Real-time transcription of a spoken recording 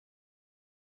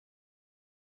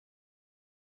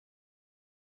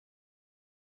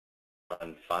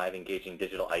on 5 engaging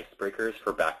digital icebreakers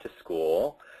for back to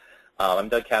school. I'm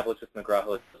Doug Kavlich with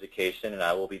McGraw-Hill Education, and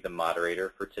I will be the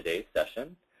moderator for today's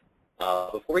session.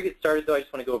 Before we get started, though, I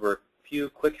just want to go over a few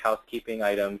quick housekeeping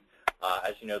items.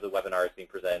 As you know, the webinar is being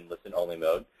presented in listen-only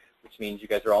mode, which means you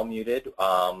guys are all muted,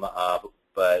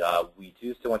 but we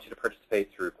do still want you to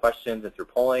participate through questions and through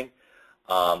polling.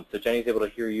 So Jenny's able to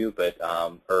hear you, but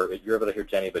or you're able to hear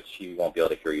Jenny, but she won't be able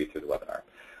to hear you through the webinar.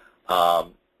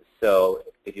 So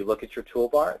if you look at your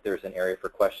toolbar, there's an area for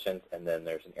questions, and then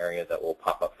there's an area that will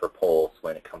pop up for polls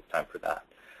when it comes time for that.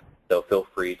 So feel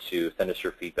free to send us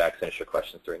your feedback, send us your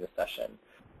questions during the session.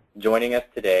 Joining us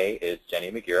today is Jenny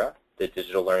McGraw, the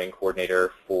Digital Learning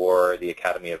Coordinator for the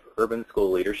Academy of Urban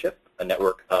School Leadership, a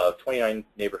network of 29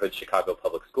 neighborhood Chicago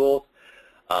public schools.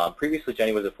 Previously,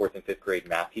 Jenny was a 4th and 5th grade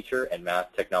math teacher and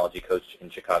math technology coach in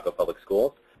Chicago public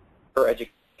schools. Her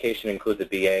education includes a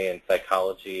BA in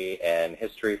psychology and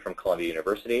history from Columbia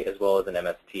University, as well as an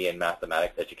MST in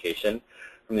mathematics education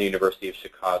from the University of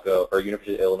Chicago, or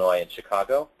University of Illinois in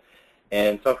Chicago.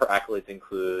 And some of her accolades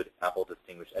include Apple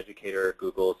Distinguished Educator,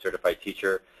 Google Certified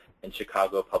Teacher, and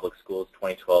Chicago Public Schools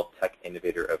 2012 Tech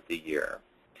Innovator of the Year.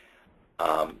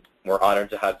 We're honored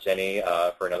to have Jenny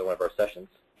for another one of our sessions,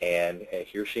 and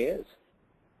here she is.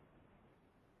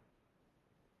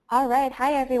 All right.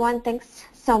 Hi, everyone. Thanks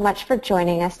so much for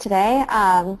joining us today.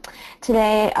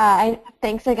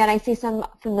 Thanks again. I see some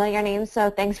familiar names, so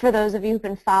thanks for those of you who've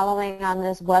been following on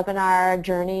this webinar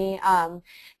journey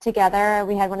together.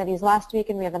 We had one of these last week,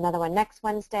 and we have another one next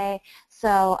Wednesday,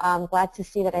 so I'm glad to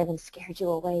see that I haven't scared you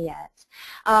away yet.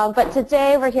 But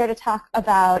today we're here to talk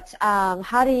about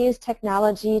how to use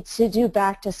technology to do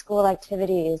back-to-school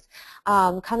activities.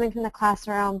 Coming from the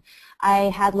classroom, I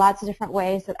had lots of different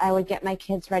ways that I would get my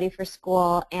kids ready for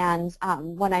school, and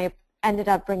when I ended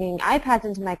up bringing iPads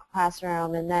into my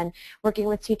classroom and then working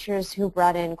with teachers who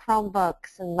brought in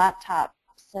Chromebooks and laptops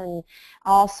and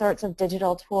all sorts of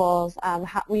digital tools,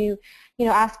 we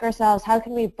ask ourselves, how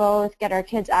can we both get our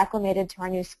kids acclimated to our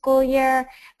new school year,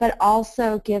 but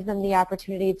also give them the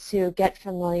opportunity to get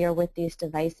familiar with these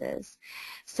devices?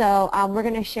 So we're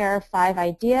going to share 5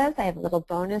 ideas. I have a little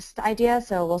bonus idea,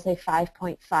 so we'll say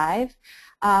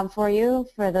 5.5 for you,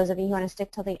 for those of you who want to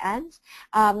stick till the end.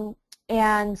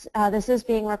 This is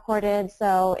being recorded,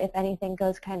 so if anything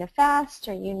goes kind of fast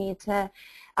or you need to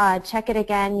check it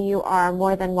again, you are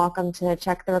more than welcome to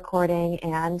check the recording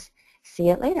and see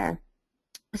it later.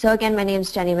 So again, my name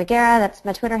is Jenny McGraw. That's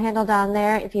my Twitter handle down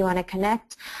there if you want to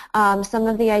connect. Some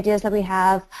of the ideas that we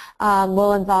have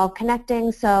will involve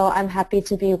connecting, so I'm happy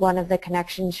to be one of the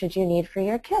connections should you need for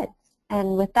your kids.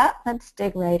 And with that, let's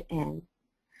dig right in.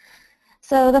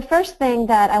 So the first thing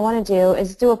that I want to do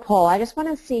is do a poll. I just want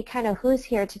to see kind of who's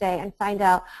here today and find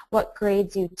out what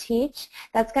grades you teach.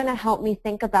 That's going to help me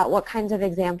think about what kinds of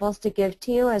examples to give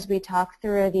to you as we talk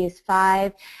through these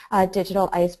 5 digital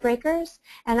icebreakers,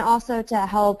 and also to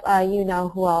help you know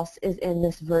who else is in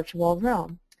this virtual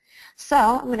room. So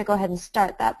I'm going to go ahead and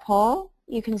start that poll.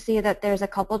 You can see that there's a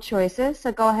couple choices,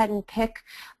 so go ahead and pick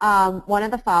one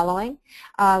of the following.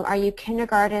 Are you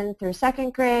kindergarten through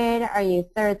 2nd grade? Are you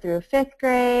 3rd through 5th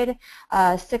grade?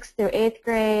 6th through 8th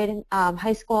grade?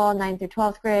 High school, 9th through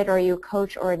 12th grade? Or are you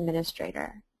coach or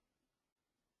administrator?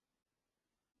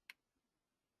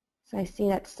 So I see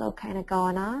that's still kind of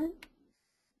going on.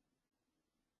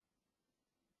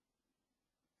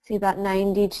 See, about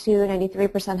 92,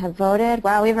 93% have voted.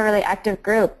 Wow, we have a really active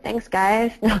group. Thanks,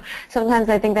 guys. Sometimes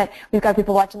I think that we've got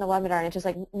people watching the webinar and it's just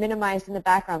like minimized in the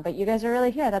background, but you guys are really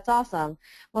here. That's awesome.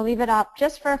 We'll leave it up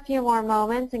just for a few more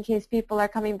moments in case people are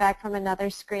coming back from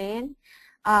another screen.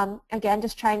 Again,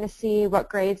 just trying to see what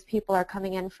grades people are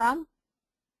coming in from.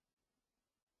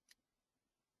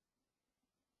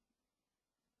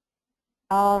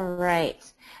 All right.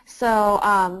 So,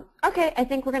 okay, I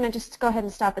think we're going to just go ahead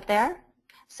and stop it there.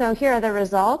 So here are the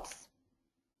results.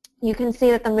 You can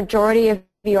see that the majority of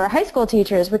you are high school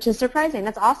teachers, which is surprising.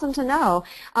 That's awesome to know.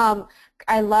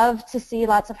 I love to see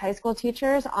lots of high school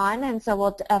teachers on, and so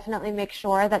we'll definitely make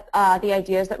sure that the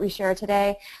ideas that we share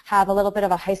today have a little bit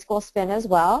of a high school spin as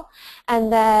well.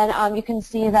 And then you can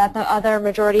see that the other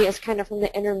majority is kind of from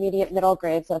the intermediate middle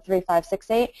grades, so 3, 5, 6,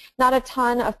 8. Not a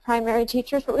ton of primary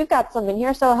teachers, but we've got some in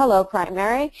here, so hello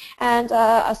primary, and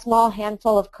a small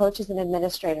handful of coaches and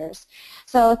administrators.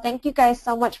 So thank you guys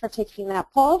so much for taking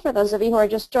that poll. For those of you who are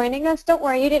just joining us, don't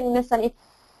worry, you didn't miss anything.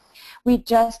 We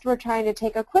just were trying to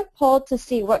take a quick poll to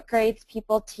see what grades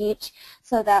people teach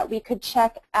so that we could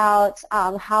check out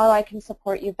how I can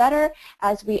support you better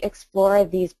as we explore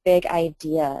these big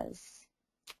ideas.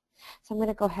 So I'm going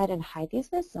to go ahead and hide these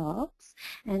results,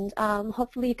 and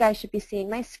hopefully you guys should be seeing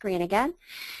my screen again.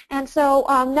 And so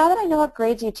now that I know what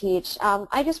grades you teach,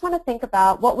 I just want to think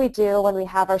about what we do when we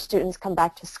have our students come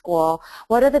back to school.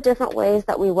 What are the different ways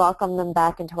that we welcome them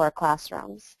back into our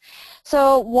classrooms?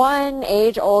 So one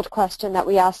age-old question that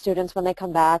we ask students when they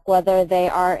come back, whether they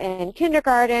are in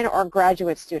kindergarten or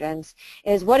graduate students,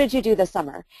 is what did you do this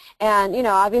summer? And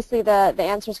obviously the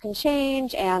answers can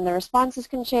change and the responses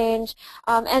can change.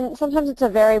 And sometimes it's a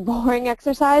very boring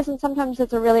exercise, and sometimes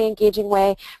it's a really engaging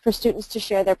way for students to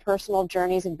share their personal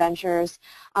journeys and adventures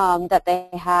that they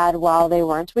had while they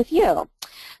weren't with you.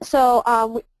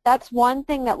 So that's one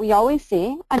thing that we always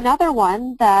see. Another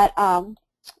one that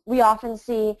we often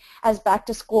see as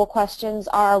back-to-school questions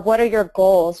are, what are your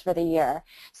goals for the year?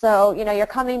 So, you're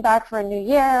coming back for a new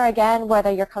year, again,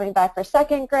 whether you're coming back for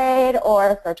 2nd grade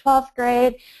or for 12th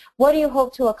grade, what do you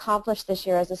hope to accomplish this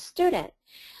year as a student?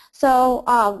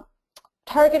 So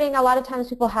targeting, a lot of times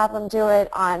people have them do it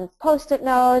on Post-it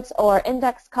notes or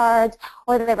index cards,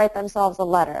 or they write themselves a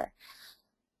letter.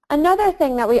 Another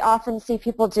thing that we often see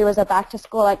people do as a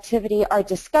back-to-school activity are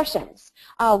discussions,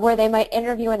 where they might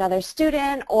interview another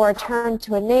student or turn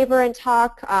to a neighbor and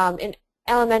talk. In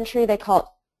elementary, they call it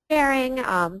sharing.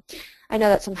 I know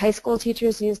that some high school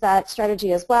teachers use that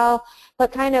strategy as well,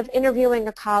 but kind of interviewing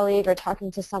a colleague or talking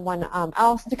to someone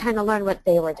else to kind of learn what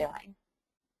they were doing.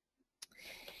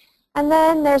 And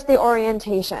then there's the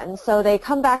orientation. So they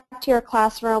come back to your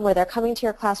classroom, or they're coming to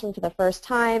your classroom for the first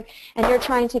time, and you're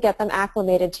trying to get them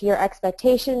acclimated to your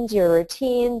expectations, your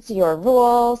routines, your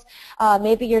rules.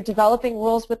 Maybe you're developing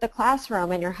rules with the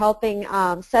classroom, and you're helping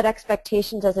set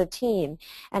expectations as a team,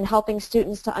 and helping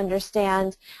students to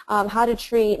understand how to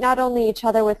treat not only each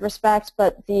other with respect,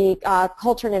 but the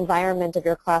culture and environment of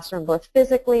your classroom, both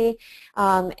physically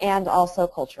and also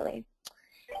culturally.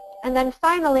 And then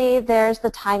finally, there's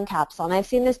the time capsule. And I've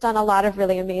seen this done a lot of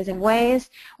really amazing ways,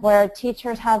 where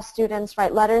teachers have students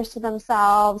write letters to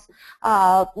themselves,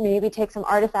 maybe take some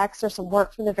artifacts or some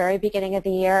work from the very beginning of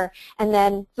the year, and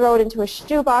then throw it into a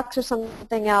shoebox or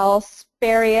something else,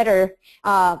 bury it, or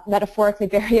metaphorically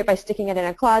bury it by sticking it in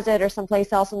a closet or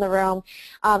someplace else in the room,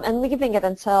 and leaving it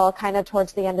until kind of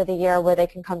towards the end of the year, where they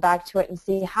can come back to it and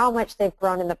see how much they've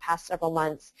grown in the past several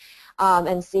months,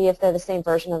 and see if they're the same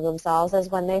version of themselves as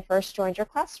when they first joined your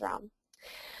classroom.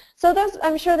 So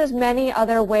I'm sure there's many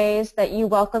other ways that you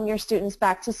welcome your students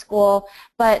back to school,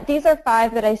 but these are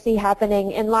 5 that I see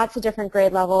happening in lots of different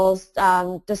grade levels,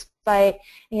 despite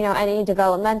any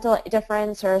developmental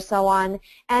difference or so on.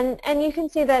 And you can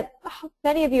see that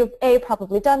many of you have A,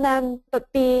 probably done them,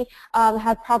 but B,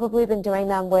 have probably been doing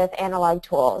them with analog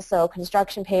tools, so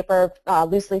construction paper,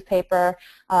 loose leaf paper,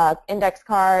 index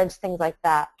cards, things like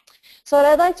that. So what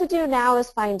I'd like to do now is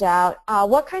find out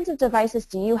what kinds of devices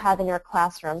do you have in your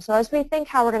classroom. So as we think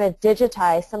how we're going to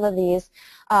digitize some of these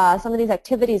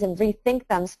activities and rethink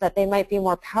them so that they might be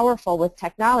more powerful with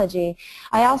technology,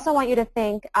 I also want you to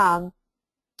think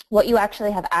what you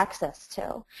actually have access to.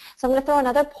 So I'm going to throw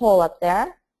another poll up there.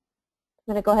 I'm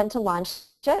going to go ahead and launch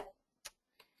it.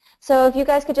 So if you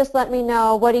guys could just let me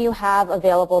know, what do you have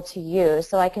available to use,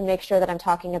 so I can make sure that I'm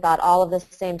talking about all of the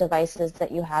same devices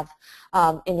that you have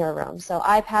in your room. So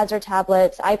iPads or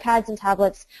tablets. iPads and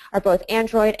tablets are both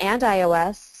Android and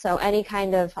iOS, so any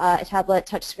kind of tablet,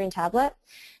 touchscreen tablet.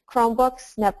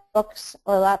 Chromebooks, netbooks,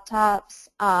 or laptops,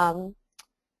 and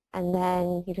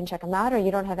then you can check them out, or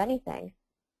you don't have anything.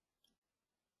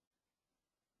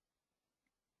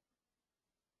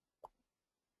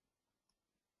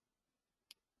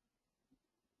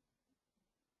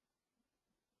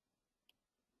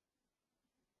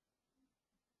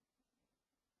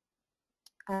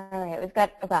 All right, we've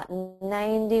got about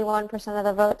 91% of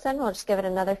the votes in. We'll just give it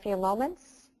another few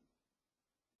moments.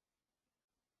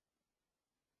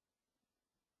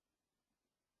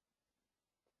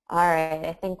 All right,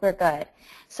 I think we're good.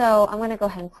 So I'm going to go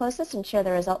ahead and close this and share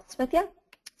the results with you.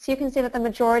 So you can see that the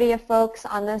majority of folks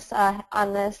on this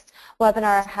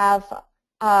webinar have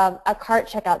a cart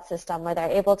checkout system, where they're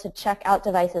able to check out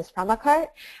devices from a cart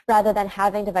rather than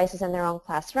having devices in their own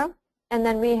classroom. And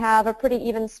then we have a pretty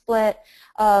even split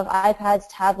of iPads,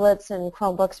 tablets, and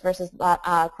Chromebooks versus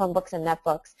Chromebooks and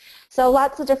netbooks. So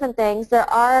lots of different things. There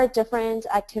are different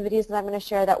activities that I'm going to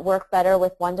share that work better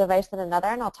with one device than another,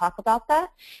 and I'll talk about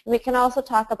that. And we can also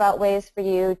talk about ways for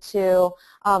you to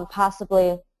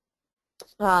possibly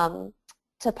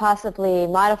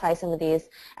modify some of these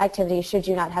activities should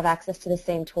you not have access to the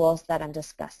same tools that I'm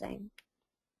discussing.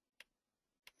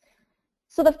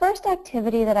 So the first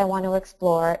activity that I want to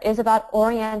explore is about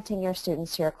orienting your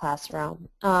students to your classroom.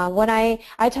 When I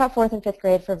taught 4th and 5th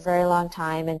grade for a very long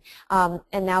time, and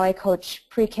now I coach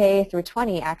pre-K through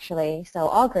 20 actually, so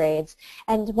all grades.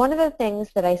 And one of the things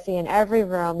that I see in every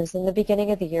room is in the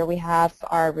beginning of the year we have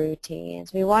our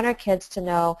routines. We want our kids to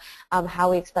know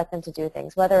how we expect them to do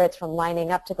things, whether it's from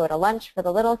lining up to go to lunch for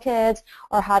the little kids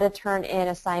or how to turn in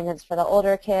assignments for the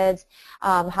older kids,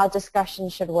 how discussion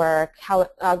should work, how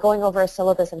going over a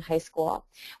syllabus in high school.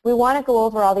 We want to go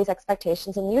over all these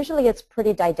expectations, and usually it's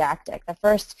pretty didactic. The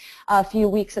first few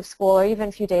weeks of school or even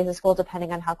a few days of school,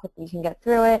 depending on how quickly you can get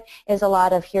through it, is a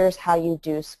lot of here's how you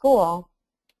do school.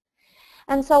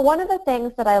 And so one of the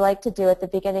things that I like to do at the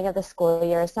beginning of the school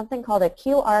year is something called a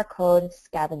QR code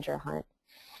scavenger hunt.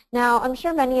 Now, I'm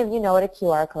sure many of you know what a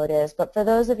QR code is, but for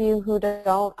those of you who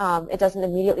don't, it doesn't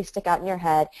immediately stick out in your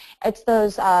head. It's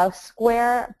those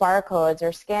square barcodes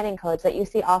or scanning codes that you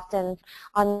see often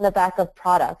on the back of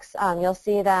products. You'll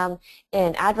see them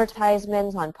in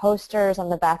advertisements, on posters, on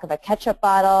the back of a ketchup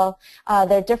bottle.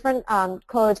 They're different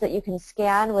codes that you can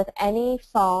scan with any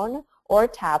phone or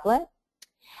tablet.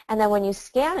 And then when you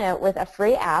scan it with a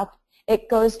free app, it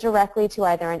goes directly to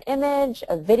either an image,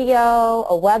 a video,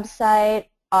 a website.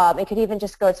 It could even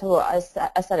just go to a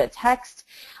set of text.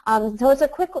 So it's a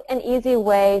quick and easy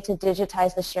way to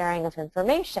digitize the sharing of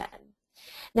information.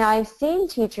 Now, I've seen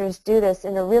teachers do this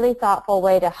in a really thoughtful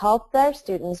way to help their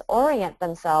students orient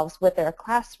themselves with their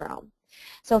classroom.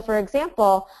 So for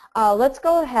example, let's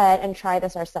go ahead and try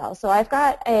this ourselves. So I've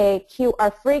got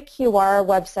our free QR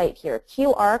website here,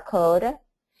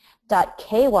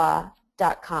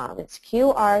 qrcode.kaywa.com. It's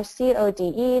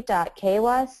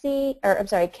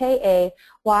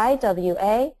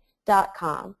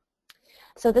qrcode.kaywa.com.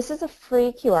 So this is a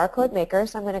free QR code maker,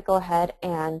 so I'm going to go ahead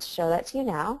and show that to you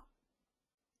now.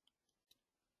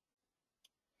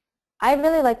 I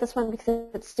really like this one because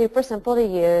it's super simple to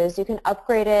use. You can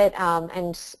upgrade it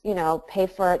and pay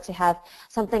for it to have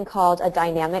something called a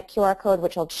dynamic QR code,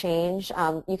 which will change.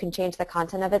 You can change the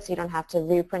content of it, so you don't have to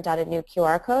reprint out a new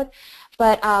QR code.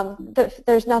 But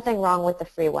there's nothing wrong with the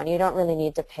free one. You don't really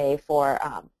need to pay for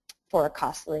a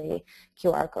costly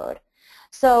QR code.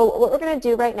 So what we're going to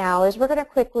do right now is we're going to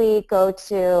quickly go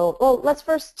to, well, let's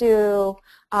first do,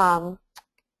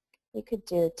 we could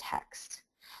do text.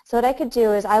 So what I could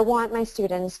do is I want my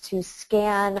students to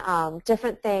scan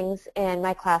different things in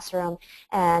my classroom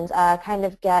and kind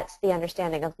of get the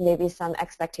understanding of maybe some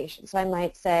expectations. So I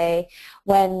might say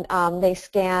when they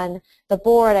scan the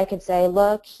board, I could say,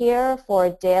 look here for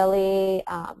daily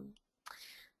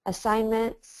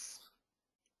assignments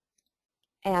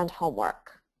and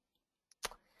homework.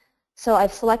 So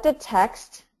I've selected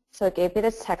text, so it gave me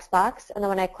this text box, and then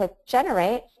when I click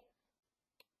generate,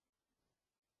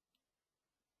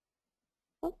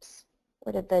 oops,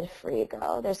 where did the free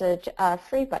go? There's a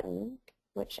free button,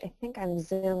 which I think I'm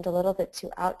zoomed a little bit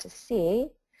too out to see.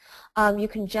 You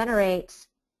can generate,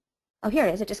 oh, here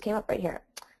it is. It just came up right here.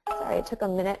 Sorry, it took a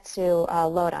minute to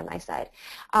load on my side.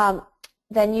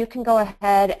 Then you can go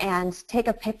ahead and take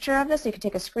a picture of this. You can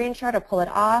take a screenshot or pull it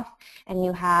off, and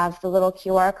you have the little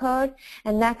QR code,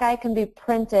 and that guy can be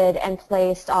printed and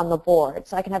placed on the board.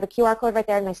 So I can have a QR code right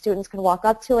there, and my students can walk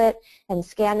up to it and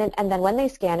scan it, and then when they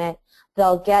scan it,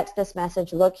 they'll get this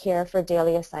message, look here for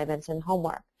daily assignments and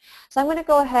homework. So I'm going to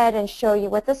go ahead and show you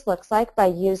what this looks like by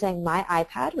using my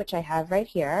iPad, which I have right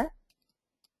here.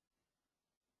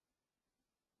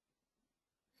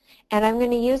 And I'm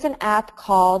going to use an app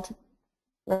called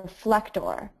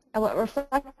Reflector. And what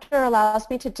Reflector allows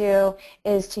me to do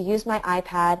is to use my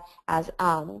iPad as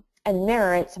and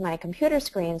mirror it to my computer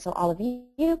screen so all of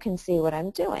you can see what I'm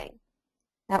doing.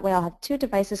 That way I'll have two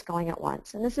devices going at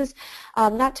once. And this is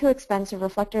not too expensive.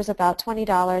 Reflector is about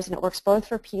 $20, and it works both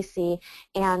for PC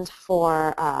and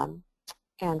for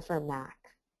Mac.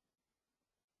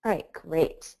 All right,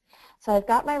 great. So I've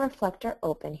got my Reflector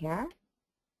open here.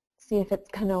 See if it's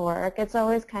going to work. It's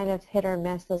always kind of hit or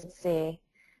miss. Let's see.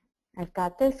 I've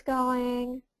got this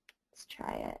going. Let's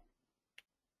try it.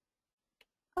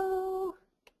 Oh,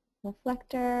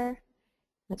 Reflector.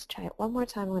 Let's try it one more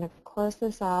time. I'm going to close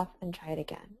this off and try it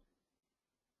again.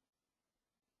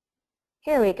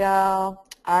 Here we go.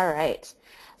 All right.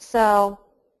 So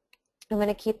I'm going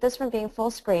to keep this from being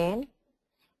full screen.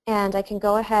 And I can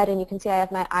go ahead and you can see I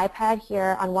have my iPad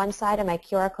here on one side and my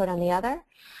QR code on the other.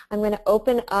 I'm going to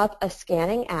open up a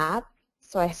scanning app.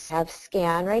 So I have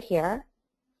scan right here.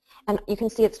 And you can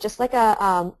see it's just like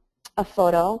a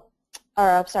photo,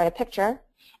 or sorry, a picture.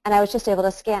 And I was just able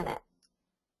to scan it.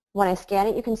 When I scan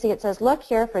it, you can see it says, look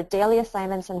here for daily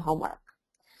assignments and homework.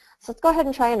 So let's go ahead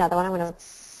and try another one. I'm going to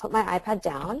put my iPad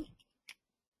down.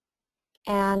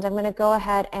 And I'm going to go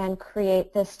ahead and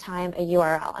create this time a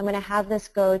URL. I'm going to have this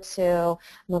go to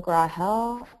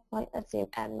McGraw-Hill. Let's see,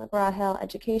 and McGraw-Hill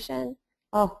Education.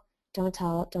 Oh, don't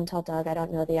tell Doug. I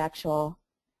don't know the actual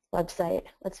website.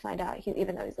 Let's find out.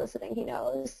 Even though he's listening, he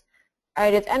knows. All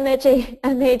right, it's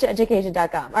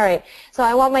mheducation.com. All right, so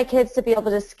I want my kids to be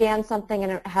able to scan something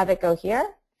and have it go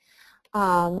here.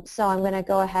 So I'm going to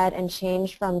go ahead and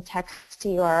change from text to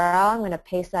URL. I'm going to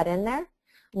paste that in there.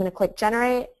 I'm going to click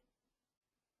Generate.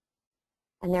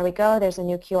 And there we go. There's a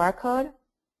new QR code.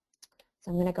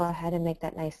 So I'm going to go ahead and make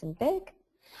that nice and big.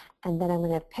 And then I'm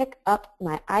going to pick up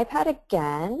my iPad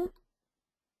again.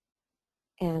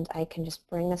 And I can just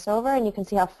bring this over, and you can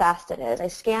see how fast it is. I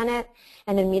scan it,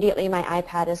 and immediately my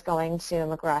iPad is going to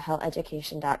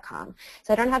McGraw-Hill-Education.com.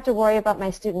 So I don't have to worry about my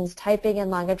students typing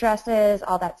in long addresses,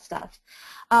 all that stuff.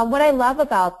 What I love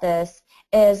about this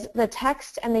is the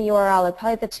text and the URL are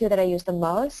probably the two that I use the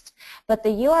most, but the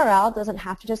URL doesn't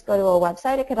have to just go to a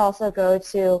website. It could also go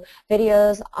to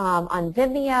videos on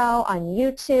Vimeo, on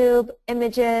YouTube,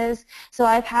 images. So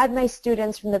I've had my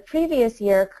students from the previous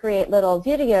year create little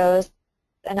videos,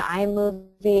 an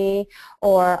iMovie,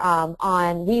 or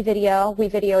on WeVideo.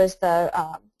 WeVideo is the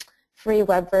free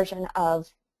web version of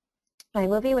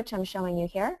iMovie, which I'm showing you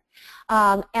here.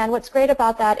 And what's great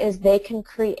about that is they can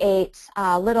create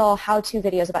little how-to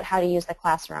videos about how to use the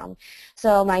classroom.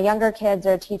 So my younger kids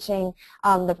are teaching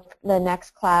the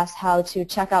next class how to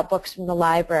check out books from the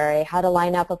library, how to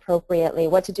line up appropriately,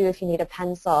 what to do if you need a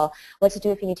pencil, what to do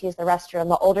if you need to use the restroom.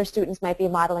 The older students might be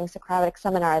modeling Socratic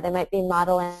Seminar. They might be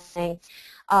modeling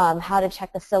how to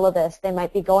check the syllabus. They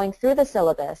might be going through the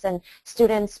syllabus. And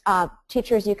students,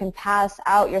 teachers, you can pass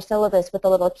out your syllabus with a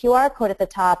little QR code at the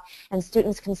top, and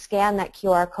students can scan that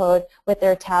QR code with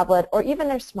their tablet or even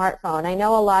their smartphone. I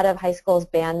know a lot of high schools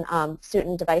ban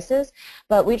student devices,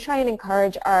 but we try and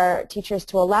encourage our teachers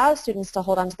to allow students to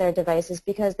hold onto their devices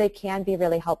because they can be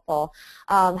really helpful.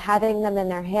 Having them in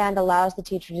their hand allows the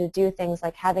teacher to do things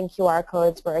like having QR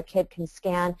codes where a kid can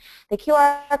scan the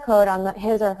QR code on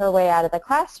his or her way out of the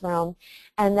classroom,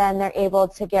 and then they're able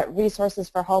to get resources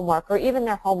for homework or even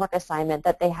their homework assignment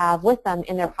that they have with them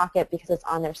in their pocket because it's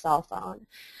on their cell phone.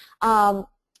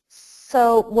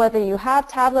 So whether you have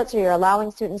tablets or you're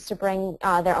allowing students to bring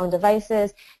their own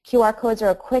devices, QR codes are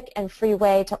a quick and free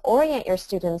way to orient your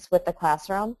students with the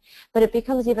classroom, but it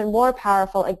becomes even more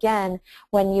powerful, again,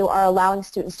 when you are allowing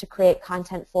students to create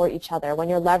content for each other, when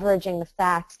you're leveraging the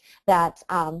fact that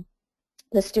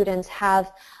the students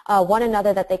have one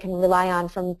another that they can rely on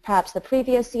from perhaps the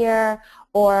previous year,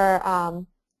 or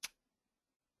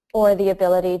the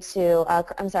ability to,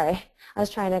 I'm sorry, I was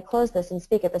trying to close this and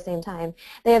speak at the same time.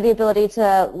 They have the ability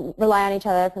to rely on each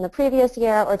other from the previous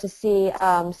year or to see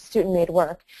student-made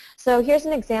work. So here's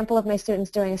an example of my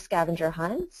students doing a scavenger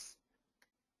hunt.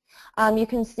 You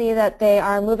can see that they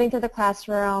are moving through the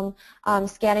classroom,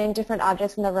 scanning different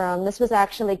objects in the room. This was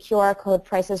actually QR code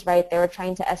Price is Right. They were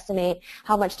trying to estimate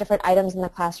how much different items in the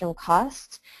classroom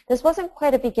cost. This wasn't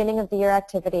quite a beginning of the year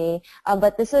activity,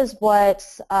 but this is what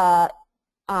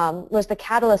was the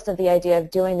catalyst of the idea of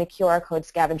doing the QR code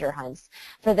scavenger hunts.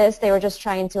 For this, they were just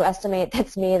trying to estimate,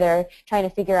 that's me, they're trying to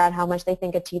figure out how much they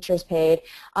think a teacher's paid.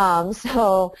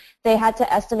 So they had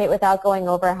to estimate without going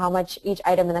over how much each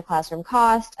item in the classroom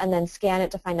cost, and then scan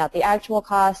it to find out the actual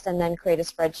cost, and then create a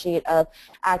spreadsheet of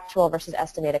actual versus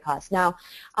estimated cost. Now,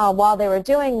 while they were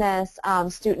doing this,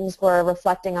 students were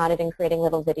reflecting on it and creating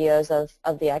little videos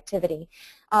of the activity.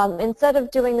 Instead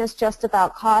of doing this just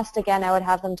about cost, again, I would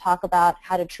have them talk about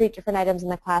how to treat different items in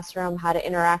the classroom, how to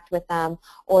interact with them,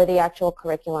 or the actual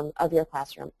curriculum of your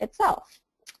classroom itself.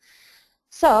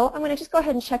 So I'm going to just go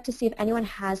ahead and check to see if anyone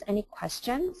has any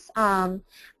questions. I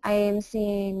am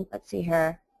seeing, let's see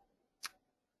here.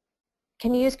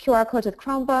 Can you use QR codes with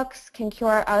Chromebooks? Can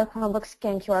Chromebooks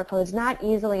scan QR codes? Not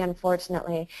easily,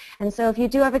 unfortunately. And so if you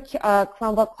do have a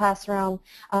Chromebook classroom,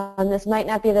 this might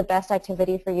not be the best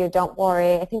activity for you. Don't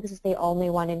worry. I think this is the only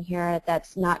one in here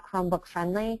that's not Chromebook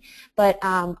friendly. But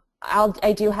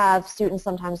I do have students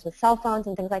sometimes with cell phones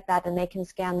and things like that, and they can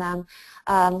scan them.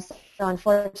 So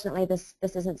unfortunately, this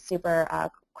isn't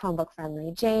super Chromebook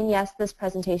friendly. Jane, yes, this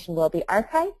presentation will be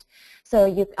archived. So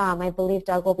I believe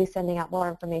Doug will be sending out more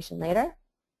information later.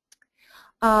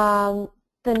 The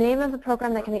name of the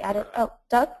program that can be added, oh,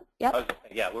 Doug? Yep.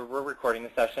 Yeah, we're recording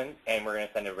the session, and we're going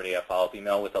to send everybody a follow-up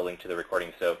email with a link to the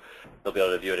recording, so they'll be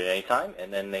able to view it at any time,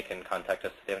 and then they can contact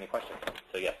us if they have any questions.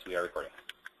 So yes, we are recording.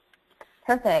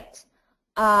 Perfect.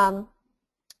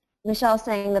 Michelle's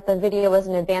saying that the video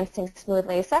wasn't advancing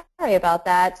smoothly. Sorry about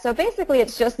that. So basically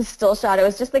it's just the still shot. It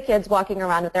was just the kids walking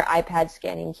around with their iPad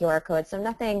scanning QR codes, so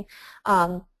nothing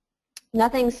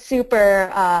Nothing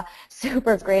super,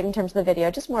 super great in terms of the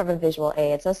video, just more of a visual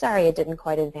aid. So sorry it didn't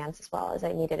quite advance as well as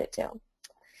I needed it to.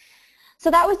 So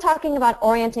that was talking about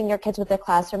orienting your kids with the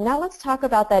classroom. Now let's talk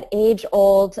about that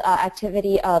age-old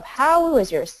activity of how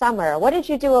was your summer? What did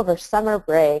you do over summer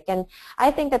break? And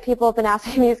I think that people have been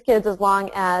asking these kids as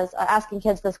long as, asking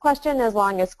kids this question as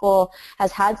long as school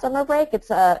has had summer break.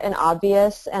 It's an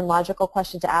obvious and logical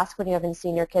question to ask when you haven't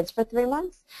seen your kids for 3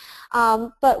 months.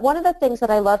 But one of the things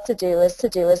that I love to do is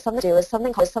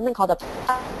something called a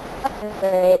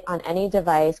Padlet on any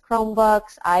device,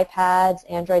 Chromebooks, iPads,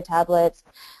 Android tablets,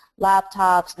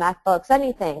 laptops, MacBooks,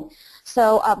 anything.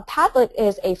 So Padlet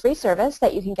is a free service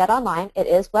that you can get online. It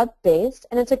is web-based,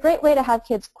 and it's a great way to have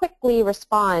kids quickly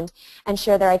respond and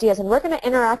share their ideas. And we're going to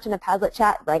interact in a Padlet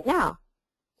chat right now.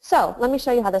 So let me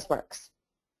show you how this works.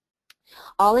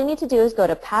 All I need to do is go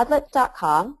to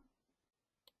Padlet.com,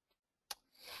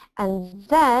 and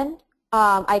then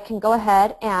I can go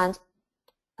ahead and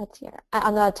let's see here.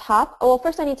 On the top, well,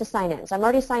 first I need to sign in. So I'm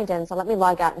already signed in, so let me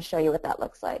log out and show you what that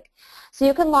looks like. So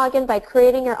you can log in by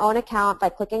creating your own account by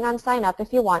clicking on sign up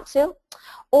if you want to,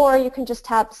 or you can just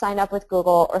tap sign up with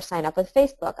Google or sign up with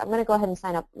Facebook. I'm going to go ahead and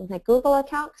sign up with my Google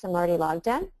account because I'm already logged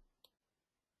in.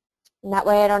 And that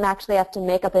way I don't actually have to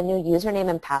make up a new username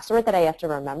and password that I have to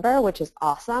remember, which is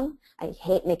awesome. I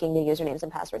hate making new usernames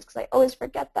and passwords because I always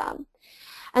forget them.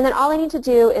 And then all I need to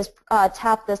do is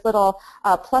tap this little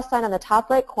plus sign on the top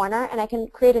right corner, and I can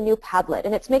create a new Padlet.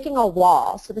 And it's making a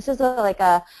wall. So this is like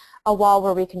a wall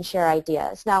where we can share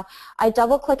ideas. Now, I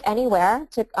double-click anywhere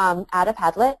to add a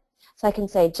Padlet. So I can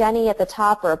say Jenny at the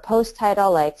top or a post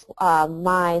title like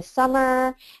my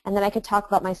summer, and then I could talk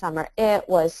about my summer. It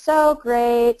was so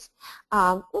great.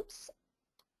 Oops.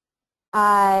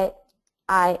 I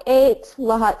ate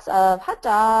lots of hot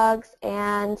dogs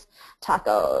and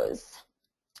tacos.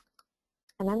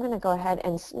 And I'm going to go ahead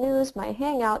and snooze my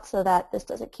Hangout so that this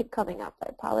doesn't keep coming up. I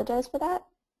apologize for that.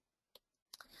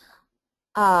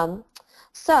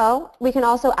 So we can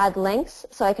also add links.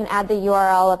 So I can add the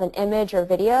URL of an image or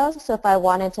video. So if I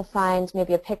wanted to find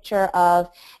maybe a picture of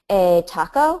a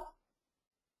taco,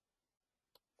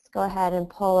 let's go ahead and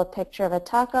pull a picture of a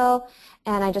taco.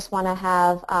 And I just want to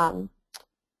have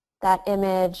that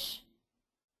image.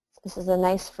 This is a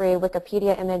nice free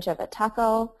Wikipedia image of a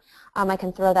taco. I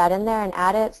can throw that in there and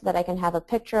add it so that I can have a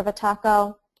picture of a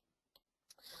taco,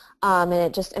 and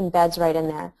it just embeds right in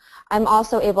there. I'm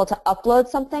also able to upload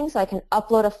something, so I can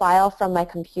upload a file from my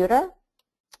computer.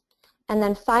 And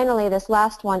then finally, this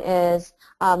last one is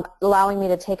allowing me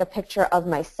to take a picture of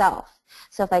myself.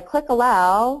 So if I click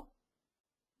allow,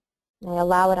 and I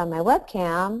allow it on my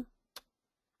webcam,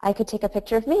 I could take a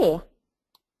picture of me.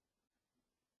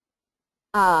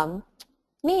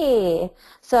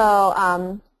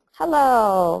 So,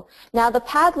 hello. Now the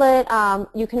Padlet,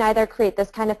 you can either create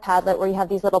this kind of Padlet where you have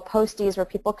these little posties where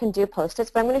people can do post-its,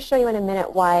 but I'm going to show you in a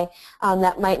minute why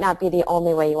that might not be the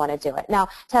only way you want to do it. Now,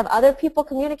 to have other people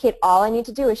communicate, all I need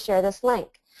to do is share this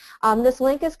link. This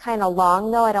link is kind of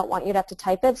long, though. I don't want you to have to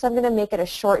type it, so I'm going to make it a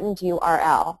shortened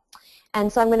URL.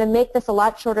 And so I'm going to make this a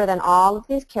lot shorter than all of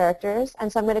these characters,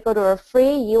 and so I'm going to go to a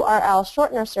free URL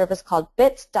shortener service called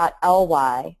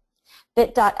bit.ly.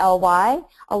 Bit.ly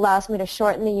allows me to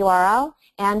shorten the URL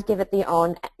and give it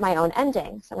my own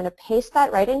ending. So I'm going to paste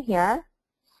that right in here.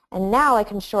 And now I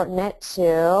can shorten it to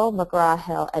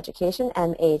McGraw-Hill Education,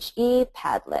 MHE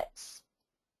Padlets.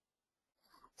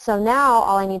 So now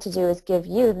all I need to do is give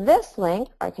you this link,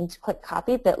 or I can click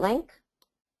copy bit link.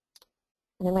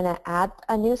 And I'm going to add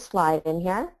a new slide in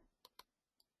here.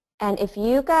 And if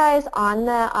you guys on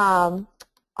the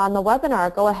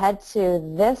webinar go ahead to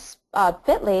this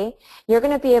bit.ly, you're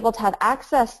going to be able to have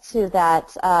access to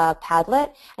that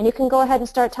Padlet, and you can go ahead and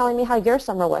start telling me how your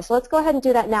summer was. So let's go ahead and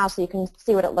do that now so you can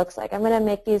see what it looks like. I'm going to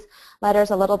make these letters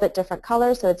a little bit different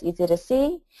colors so it's easy to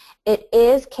see. It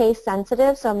is case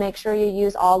sensitive, so make sure you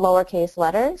use all lowercase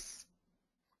letters.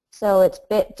 So it's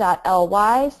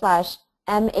bit.ly/MHE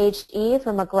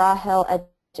for McGraw-Hill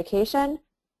Education,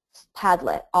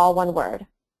 Padlet, all one word.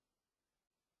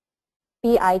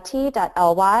 bit.ly/MHE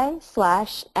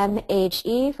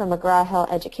for McGraw-Hill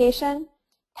Education,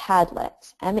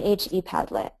 Padlet, MHE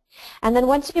Padlet. And then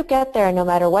once you get there, no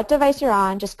matter what device you're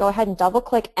on, just go ahead and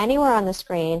double-click anywhere on the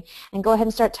screen and go ahead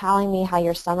and start telling me how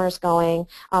your summer's going.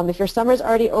 If your summer's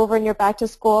already over and you're back to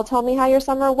school, tell me how your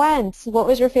summer went. What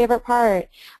was your favorite part?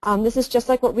 This is just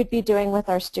like what we'd be doing with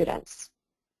our students.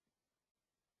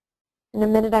 In a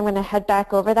minute, I'm going to head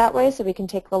back over that way so we can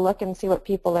take a look and see what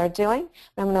people are doing.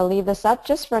 I'm going to leave this up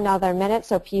just for another minute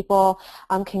so people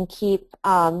can keep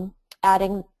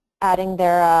adding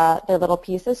their little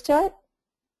pieces to it.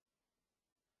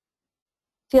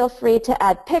 Feel free to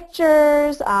add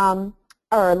pictures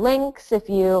or links. If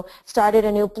you started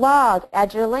a new blog,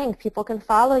 add your link. People can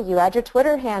follow you. Add your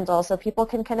Twitter handle so people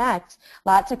can connect.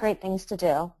 Lots of great things to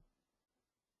do.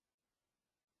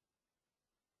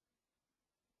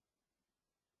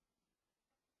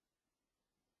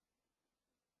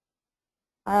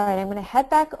 All right, I'm going to head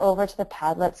back over to the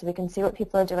Padlet so we can see what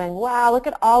people are doing. Wow, look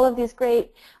at all of these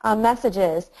great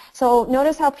messages. So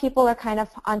notice how people are kind of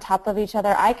on top of each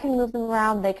other. I can move them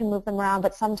around, they can move them around,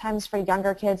 but sometimes for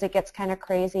younger kids it gets kind of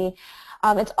crazy.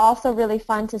 It's also really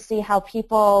fun to see how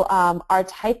people are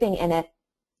typing in it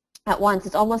at once.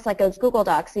 It's almost like a Google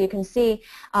Doc, so you can see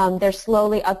they're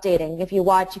slowly updating. If you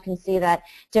watch, you can see that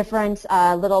different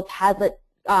little Padlet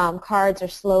cards are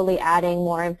slowly adding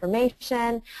more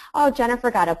information. Oh,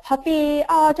 Jennifer got a puppy.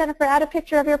 Oh, Jennifer, add a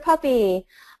picture of your puppy.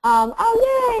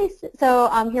 Oh, yay! So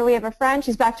here we have a friend.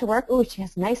 She's back to work. Ooh, she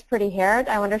has nice, pretty hair.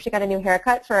 I wonder if she got a new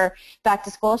haircut for back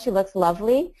to school. She looks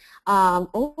lovely. Emily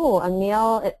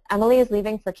is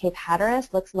leaving for Cape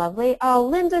Hatteras. Looks lovely. Oh,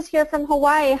 Linda's here from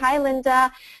Hawaii. Hi,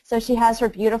 Linda. So she has her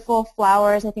beautiful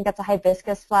flowers. I think that's a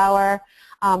hibiscus flower.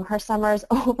 Her summer is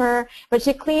over, but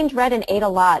she cleaned, read, and ate a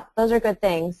lot. Those are good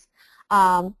things.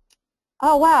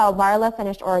 Oh, wow, Marla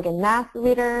finished Oregon math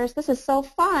readers. This is so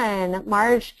fun.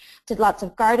 Marge did lots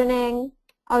of gardening.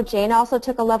 Oh, Jane also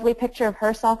took a lovely picture of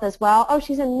herself as well. Oh,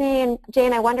 she's in Maine.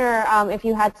 Jane, I wonder if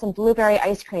you had some blueberry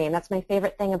ice cream. That's my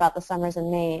favorite thing about the summers in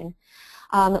Maine.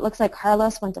 It looks like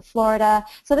Carlos went to Florida.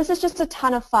 So this is just a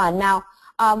ton of fun. Now,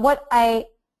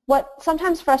 what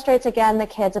sometimes frustrates, again, the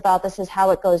kids about this is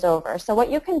how it goes over. So what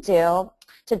you can do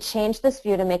to change this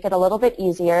view to make it a little bit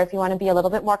easier, if you want to be a little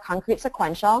bit more concrete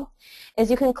sequential, is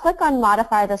you can click on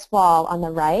Modify this wall on the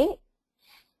right,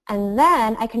 and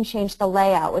then I can change the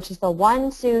layout, which is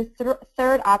the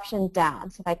third option down.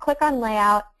 So if I click on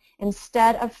Layout,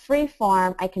 instead of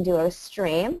Freeform, I can do a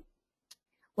Stream,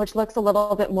 which looks a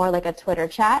little bit more like a Twitter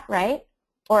chat, right?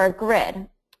 Or a Grid,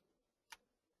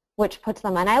 which puts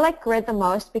them on. I like Grid the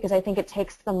most because I think it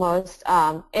takes the most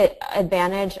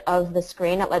advantage of the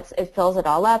screen. It fills it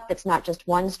all up. It's not just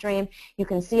one stream. You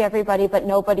can see everybody, but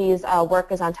nobody's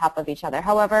work is on top of each other.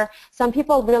 However, some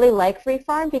people really like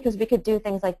Freeform because we could do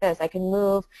things like this. I can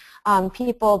move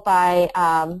people by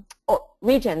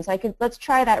regions. Let's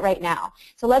try that right now.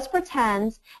 So let's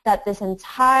pretend that this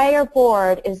entire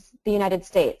board is the United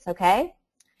States, okay?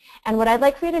 And what I'd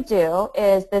like for you to do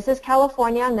is, this is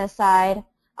California on this side.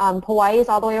 Hawaii is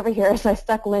all the way over here, so I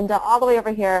stuck Linda all the way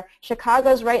over here.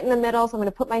 Chicago's right in the middle, so I'm going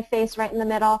to put my face right in the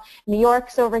middle. New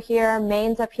York's over here.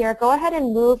 Maine's up here. Go ahead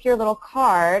and move your little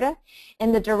card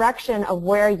in the direction of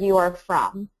where you are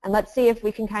from. And let's see if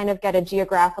we can kind of get a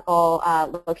geographical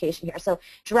location here. So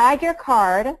drag your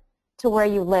card to where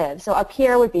you live. So up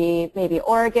here would be maybe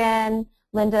Oregon.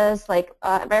 Linda's like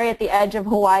very at the edge of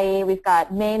Hawaii. We've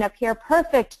got Maine up here.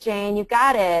 Perfect, Jane. You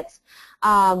got it.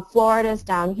 Florida's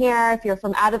down here. If you're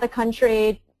from out of the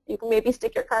country, you can maybe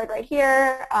stick your card right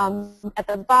here at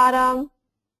the bottom.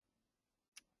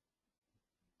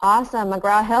 Awesome,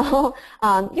 McGraw-Hill.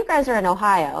 You guys are in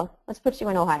Ohio. Let's put you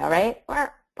in Ohio, right?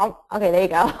 Oh, okay, there you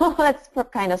go. That's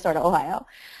kind of sort of Ohio.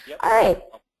 Yep. All right.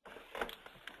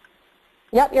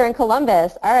 Yep, you're in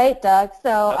Columbus. All right, Doug.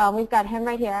 So we've got him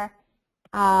right here.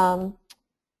 So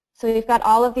we've got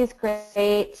all of these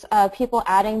great people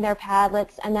adding their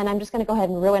Padlets, and then I'm just going to go ahead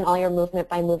and ruin all your movement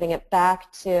by moving it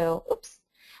back to,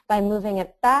 the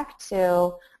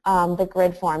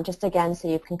grid form, just again so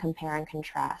you can compare and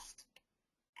contrast.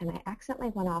 And I accidentally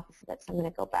went off of it, so I'm going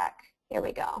to go back. Here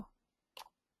we go.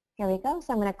 Here we go.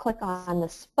 So I'm going to click on the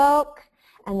spoke,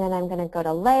 and then I'm going to go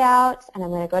to Layout, and I'm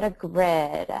going to go to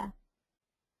Grid.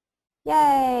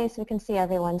 Yay! So we can see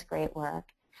everyone's great work.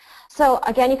 So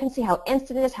again, you can see how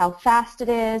instant it is, how fast it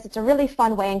is. It's a really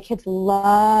fun way, and kids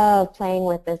love playing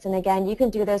with this. And again, you can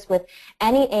do this with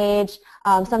any age.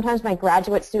 Sometimes my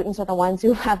graduate students are the ones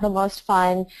who have the most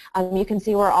fun. You can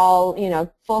see we're all,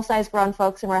 full-size grown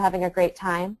folks, and we're having a great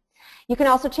time. You can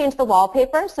also change the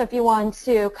wallpaper. So if you want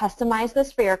to customize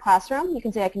this for your classroom, you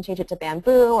can see I can change it to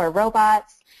bamboo or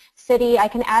robots. City, I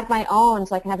can add my own,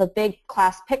 so I can have a big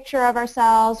class picture of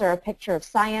ourselves or a picture of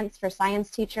science for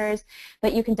science teachers,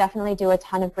 but you can definitely do a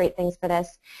ton of great things for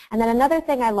this. And then another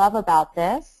thing I love about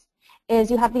this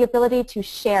is you have the ability to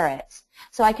share it.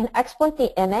 So I can export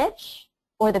the image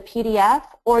or the PDF,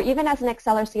 or even as an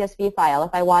Excel or CSV file if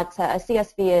I want to. A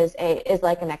CSV is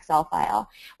like an Excel file,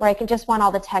 where I can just want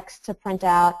all the text to print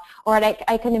out, or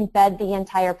I can embed the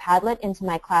entire Padlet into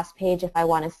my class page if I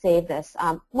want to save this,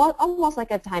 almost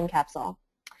like a time capsule.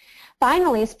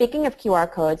 Finally, speaking of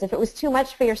QR codes, if it was too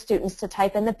much for your students to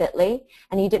type in the bit.ly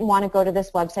and you didn't want to go to this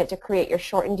website to create your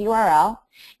shortened URL,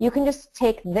 you can just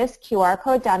take this QR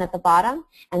code down at the bottom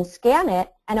and scan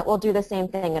it, and it will do the same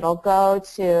thing. It'll go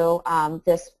to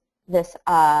this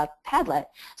Padlet.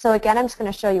 So again, I'm just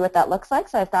going to show you what that looks like.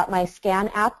 So I've got my scan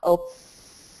app open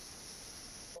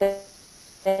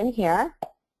here,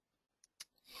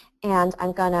 and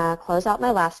I'm going to close out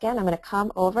my last scan. I'm going to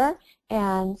come over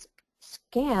and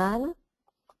scan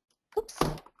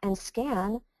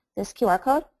this QR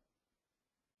code.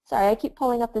 Sorry, I keep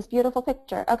pulling up this beautiful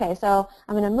picture. Okay, so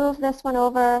I'm going to move this one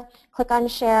over, click on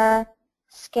share,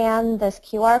 scan this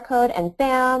QR code, and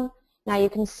bam, now you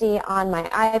can see on my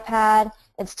iPad,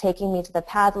 it's taking me to the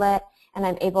Padlet, and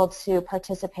I'm able to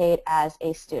participate as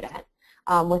a student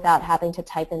without having to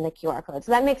type in the QR code.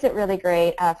 So that makes it really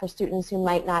great for students who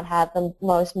might not have the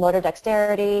most motor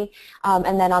dexterity,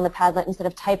 and then on the Padlet, instead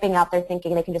of typing out their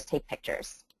thinking, they can just take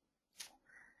pictures.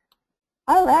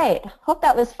 All right, hope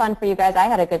that was fun for you guys. I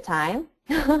had a good time.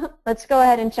 Let's go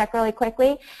ahead and check really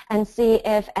quickly and see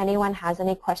if anyone has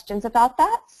any questions about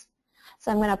that.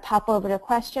 So I'm going to pop over to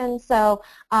questions. So,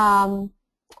 so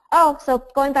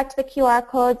going back to the QR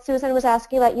code, Susan was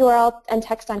asking about URL and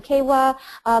text on KWA.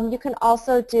 You can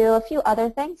also do a few other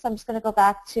things. So I'm just going to go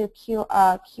back to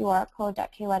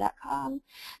qrcode.kwa.com.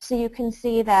 So you can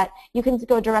see that you can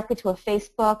go directly to a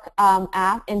Facebook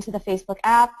app, into the Facebook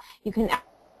app. You can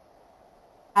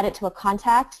add it to a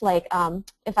contact, like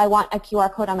if I want a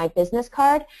QR code on my business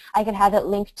card, I can have it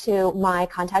linked to my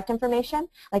contact information,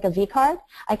 like a V card.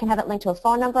 I can have it linked to a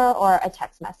phone number or a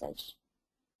text message.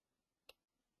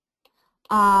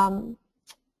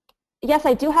 Yes,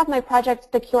 I do have my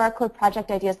project, the QR code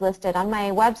project ideas listed on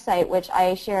my website, which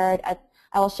I shared I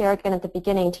will share again at the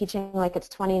beginning, teaching like it's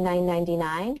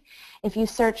 $29.99. If you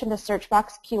search in the search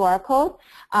box QR code,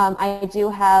 I do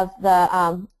have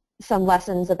the some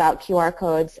lessons about QR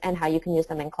codes and how you can use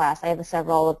them in class. I have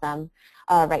several of them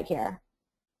right here.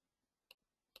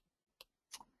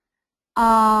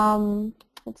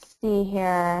 Let's see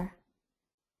here.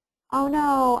 Oh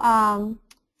no,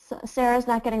 Sarah's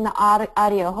not getting the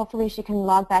audio. Hopefully she can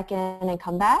log back in and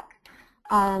come back.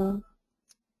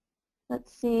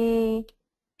 Let's see.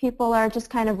 People are just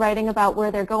kind of writing about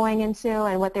where they're going into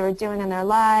and what they were doing in their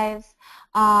lives.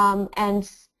 And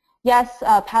yes,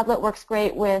 Padlet works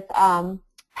great with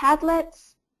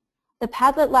Padlets. The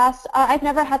Padlet I've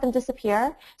never had them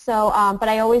disappear, so, but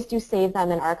I always do save them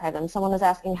and archive them. Someone was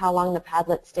asking how long the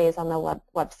Padlet stays on the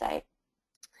website.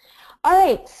 All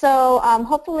right, so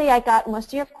hopefully I got most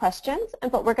of your questions,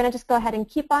 but we're going to just go ahead and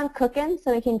keep on cooking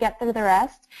so we can get through the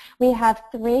rest. We have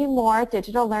 3 more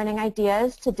digital learning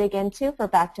ideas to dig into for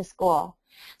back to school.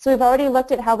 So we've already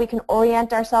looked at how we can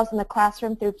orient ourselves in the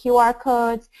classroom through QR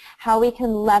codes, how we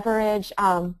can leverage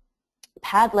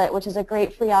Padlet, which is a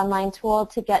great free online tool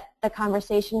to get the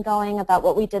conversation going about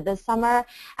what we did this summer.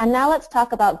 And now let's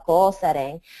talk about goal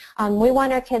setting. We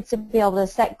want our kids to be able to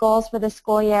set goals for the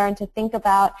school year and to think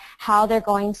about how they're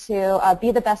going to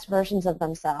be the best versions of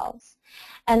themselves.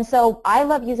 And so I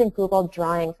love using Google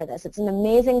Drawing for this. It's an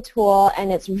amazing tool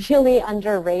and it's really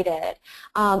underrated.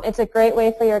 It's a great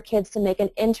way for your kids to make an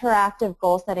interactive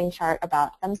goal-setting chart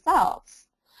about themselves.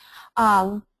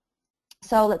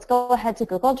 So let's go ahead to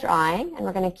Google Drawing, and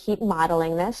we're going to keep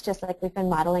modeling this just like we've been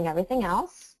modeling everything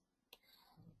else.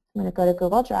 I'm going to go to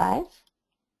Google Drive.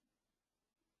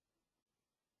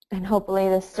 And hopefully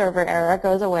this server error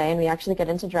goes away and we actually get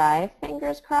into Drive.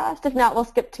 Fingers crossed. If not, we'll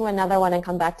skip to another one and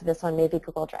come back to this one. Maybe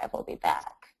Google Drive will be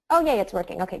back. Oh, yay, it's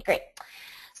working. Okay, great.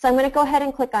 So I'm going to go ahead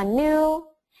and click on New,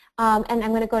 and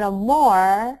I'm going to go to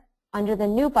More under the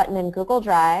New button in Google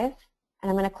Drive, and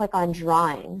I'm going to click on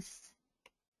Drawings.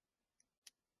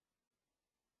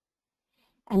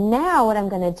 And now what I'm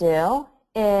going to do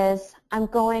is I'm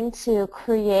going to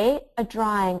create a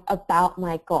drawing about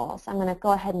my goals. I'm going to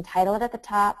go ahead and title it at the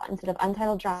top. Instead of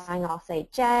Untitled Drawing, I'll say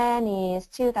Jenny's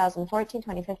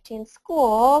 2014-2015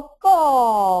 School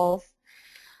Goals.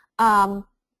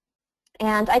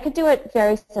 And I could do it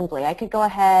very simply. I could go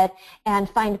ahead and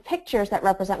find pictures that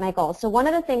represent my goals. So one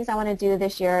of the things I want to do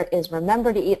this year is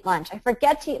remember to eat lunch. I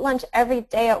forget to eat lunch every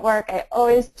day at work. I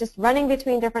always just running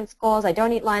between different schools. I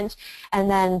don't eat lunch.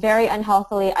 And then very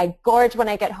unhealthily, I gorge when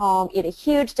I get home, eat a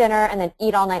huge dinner, and then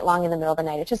eat all night long in the middle of the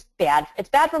night. It's just bad. It's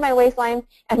bad for my waistline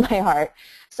and my heart.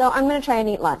 So I'm going to try and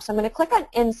eat lunch. So I'm going to click on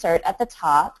Insert at the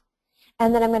top.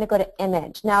 And then I'm going to go to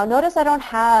Image. Now notice I don't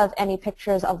have any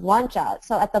pictures of lunch out.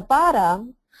 So at the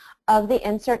bottom of the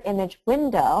Insert Image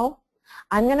window,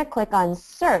 I'm going to click on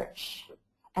Search.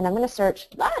 And I'm going to search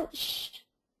lunch.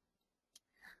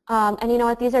 And you know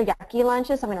what? These are yucky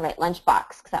lunches. So I'm going to write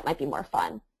lunchbox because that might be more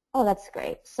fun. Oh, that's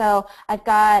great. So I've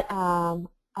got,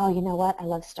 oh, you know what? I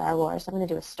love Star Wars. I'm going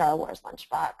to do a Star Wars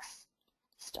lunchbox.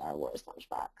 Star Wars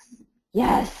lunchbox.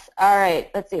 Yes. All right.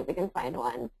 Let's see if we can find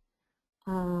one.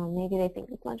 Maybe they think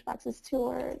lunchbox is 2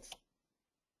 words.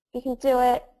 We can do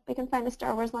it. We can find a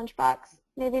Star Wars lunchbox.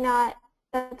 Maybe not.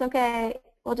 That's okay.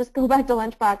 We'll just go back to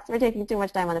lunchbox. We're taking too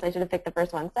much time on this. I should have picked the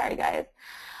first one. Sorry, guys.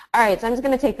 All right, so I'm just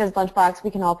going to take this lunchbox.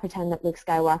 We can all pretend that Luke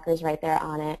Skywalker is right there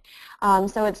on it.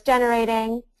 So it's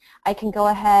generating. I can go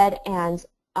ahead and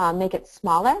make it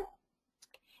smaller.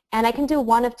 And I can do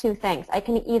one of 2 things. I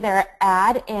can either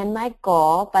add in my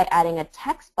goal by adding a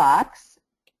text box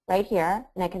right here,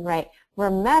 and I can write,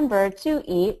 remember to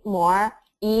eat more,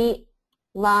 eat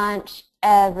lunch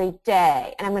every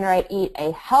day. And I'm going to write, eat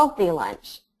a healthy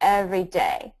lunch every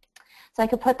day. So I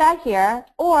could put that here,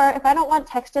 or if I don't want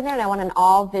text in there and I want an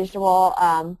all visual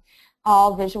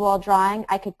drawing,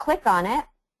 I could click on it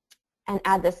and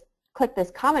add this, click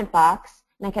this comment box,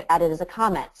 and I could add it as a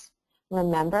comment.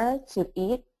 Remember to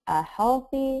eat a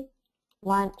healthy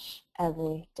lunch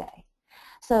every day.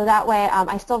 So that way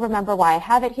I still remember why I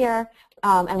have it here,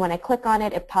 and when I click on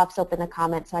it, it pops open the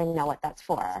comment so I know what that's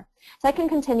for. So I can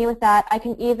continue with that. I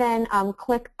can even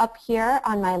click up here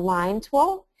on my line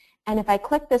tool, and if I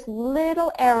click this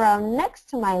little arrow next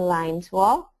to my line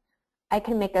tool, I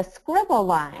can make a scribble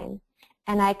line,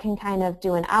 and I can kind of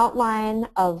do an outline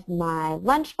of my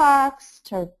lunchbox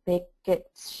to make it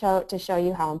to show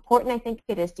you how important I think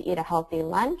it is to eat a healthy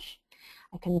lunch.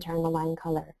 I can turn the line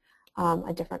color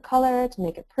a different color to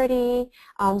make it pretty.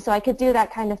 So I could do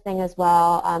that kind of thing as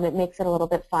well. It makes it a little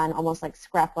bit fun, almost like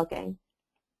scrapbooking.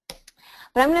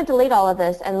 But I'm going to delete all of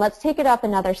this, and let's take it up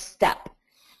another step.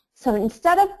 So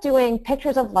instead of doing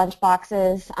pictures of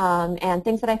lunchboxes and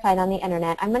things that I find on the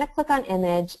internet, I'm going to click on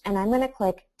image, and I'm going to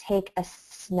click take a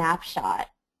snapshot.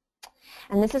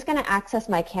 And this is going to access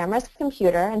my camera's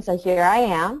computer, and so here I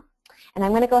am. And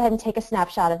I'm going to go ahead and take a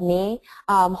snapshot of me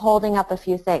holding up a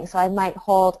few things. So I might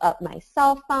hold up my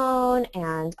cell phone,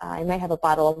 and I might have a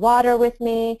bottle of water with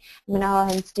me. I'm going to go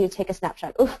ahead and take a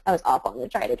snapshot. Ooh, that was awful. I'm going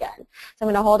to try it again. So I'm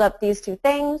going to hold up these 2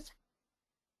 things.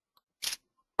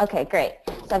 Okay, great.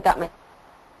 So I've got my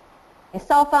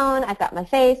cell phone. I've got my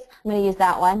face. I'm going to use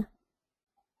that one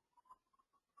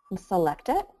and select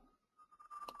it.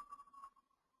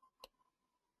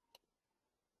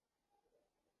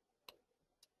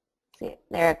 See,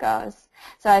 there it goes.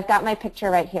 So I've got my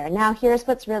picture right here. Now here's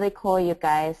what's really cool, you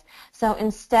guys. So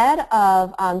instead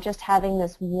of just having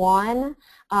this one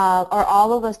or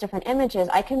all of those different images,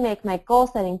 I can make my goal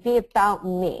setting be about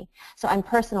me. So I'm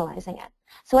personalizing it.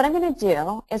 So what I'm going to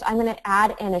do is I'm going to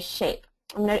add in a shape.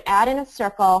 I'm going to add in a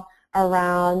circle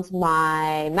around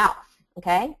my mouth,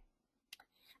 okay?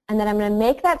 And then I'm going to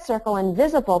make that circle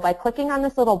invisible by clicking on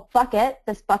this little bucket.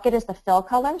 This bucket is the fill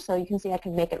color, so you can see I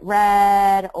can make it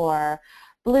red or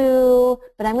blue,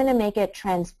 but I'm going to make it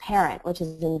transparent, which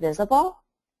is invisible.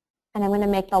 And I'm going to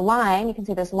make the line, you can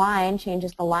see this line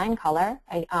changes the line color.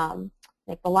 I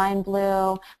make the line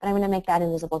blue, but I'm going to make that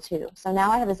invisible too. So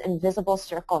now I have this invisible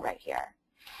circle right here.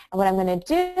 And what I'm going to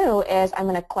do is I'm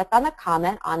going to click on the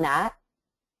comment on that,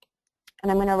 and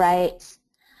I'm going to write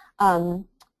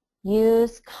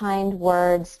use kind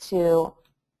words to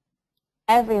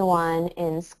everyone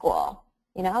in school.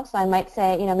 You know, so I might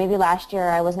say, you know, maybe last year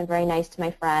I wasn't very nice to my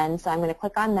friends, so I'm going to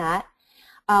click on that.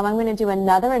 I'm going to do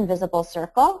another invisible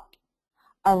circle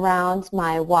around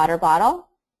my water bottle.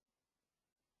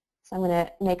 So I'm going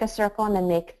to make a circle and then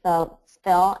make the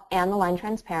fill and the line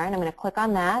transparent. I'm going to click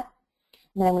on that.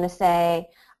 And then I'm going to say,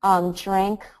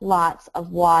 drink lots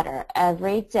of water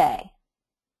every day.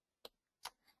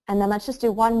 And then let's just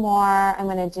do one more. I'm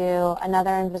going to do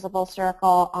another invisible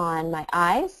circle on my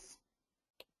eyes,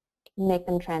 make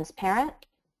them transparent.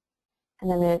 And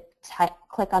then I'm going to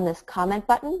click on this comment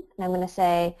button, and I'm going to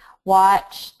say,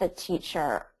 watch the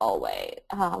teacher always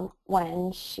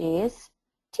when she's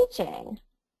teaching.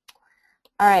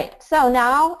 All right, so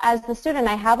now as the student,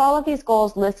 I have all of these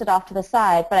goals listed off to the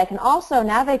side, but I can also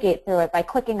navigate through it by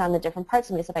clicking on the different parts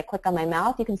of me. So if I click on my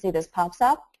mouth, you can see this pops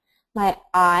up, my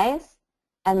eyes,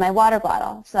 and my water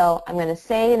bottle. So I'm going to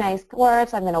say nice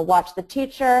words, I'm going to watch the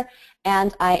teacher,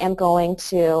 and I am going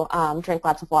to drink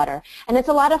lots of water. And it's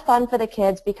a lot of fun for the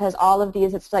kids because all of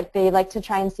these, it's like they like to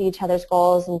try and see each other's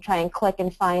goals and try and click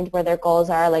and find where their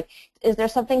goals are. Like, is there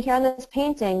something here on this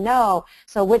painting? No.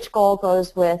 So which goal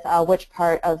goes with which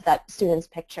part of that student's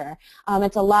picture?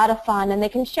 It's a lot of fun, and they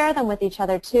can share them with each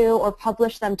other too, or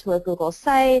publish them to a Google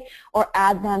site, or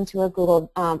add them to a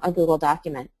Google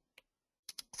document.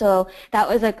 So that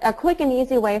was a quick and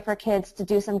easy way for kids to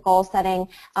do some goal setting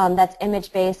that's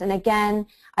image-based. And again,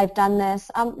 I've done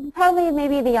this, probably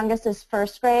maybe the youngest is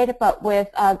first grade, but with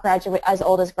graduate, as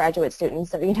old as graduate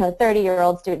students, so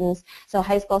 30-year-old students, so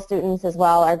high school students as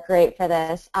well are great for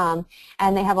this. And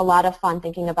they have a lot of fun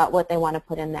thinking about what they want to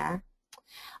put in there.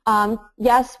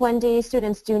 Yes, Wendy,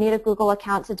 students do need a Google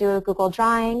account to do a Google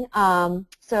drawing.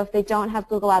 So if they don't have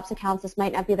Google Apps accounts, this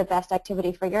might not be the best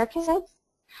activity for your kids.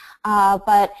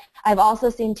 But I've also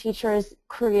seen teachers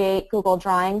create Google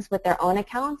Drawings with their own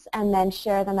accounts and then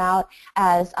share them out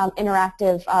as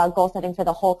interactive goal setting for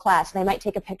the whole class. They might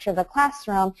take a picture of the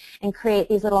classroom and create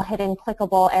these little hidden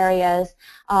clickable areas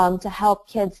to help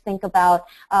kids think about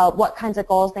what kinds of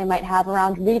goals they might have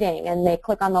around reading, and they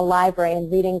click on the library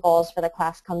and reading goals for the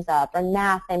class comes up. Or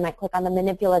math, they might click on the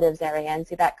manipulatives area and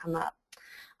see that come up.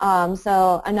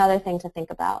 So another thing to think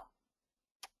about.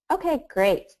 Okay,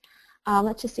 great.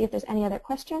 Let's just see if there's any other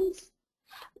questions.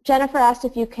 Jennifer asked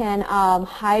if you can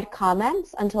hide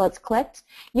comments until it's clicked.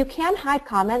 You can hide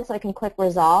comments, so I can click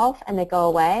resolve and they go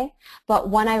away, but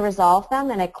when I resolve them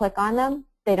and I click on them,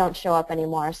 they don't show up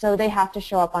anymore, so they have to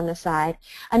show up on the side.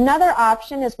 Another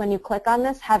option is when you click on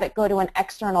this, have it go to an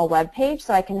external web page,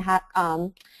 so I can have,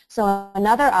 so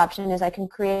another option is I can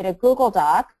create a Google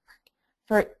Doc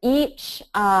for each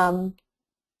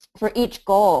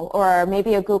goal, or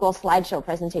maybe a Google slideshow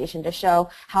presentation to show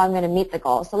how I'm going to meet the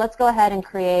goal. So let's go ahead and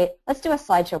let's do a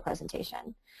slideshow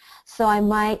presentation. So I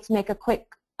might make a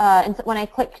quick, when I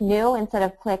click new, instead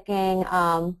of clicking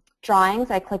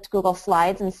drawings, I clicked Google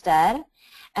Slides instead.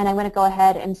 And I'm going to go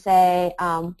ahead and say,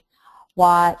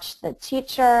 watch the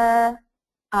teacher,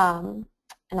 and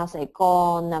I'll say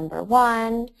goal number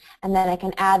 1, and then I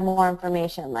can add more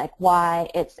information like why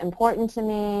it's important to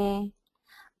me,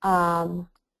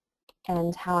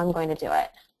 and how I'm going to do it.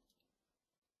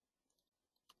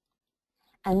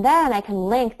 And then I can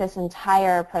link this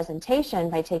entire presentation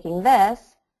by taking this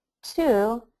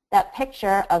to that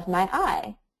picture of my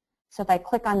eye. So if I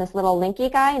click on this little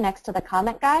linky guy next to the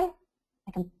comment guy,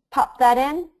 I can pop that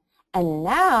in, and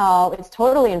now it's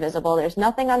totally invisible. There's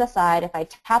nothing on the side. If I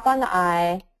tap on the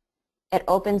eye, it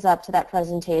opens up to that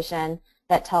presentation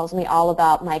that tells me all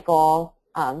about my goal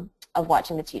of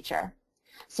watching the teacher.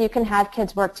 So you can have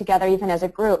kids work together even as a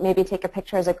group, maybe take a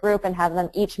picture as a group and have them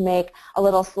each make a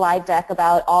little slide deck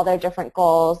about all their different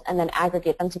goals and then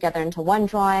aggregate them together into one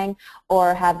drawing,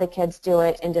 or have the kids do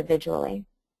it individually.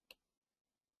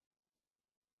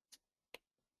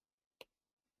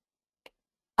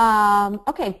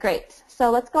 Okay, great. So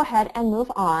let's go ahead and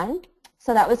move on.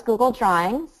 So that was Google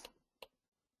Drawings.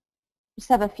 Just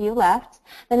have a few left.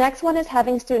 The next one is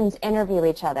having students interview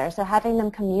each other, so having them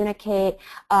communicate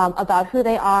about who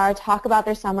they are, talk about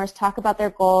their summers, talk about their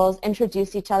goals,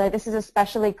 introduce each other. This is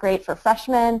especially great for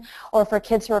freshmen or for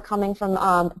kids who are coming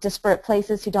from disparate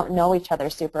places who don't know each other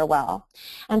super well.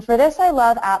 And for this, I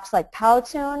love apps like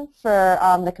Powtoon for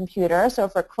the computer, so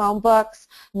for Chromebooks,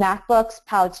 MacBooks,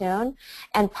 Powtoon,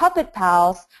 and Puppet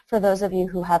Pals for those of you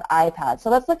who have iPads. So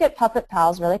let's look at Puppet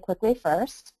Pals really quickly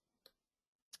first.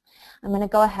 I'm going to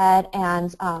go ahead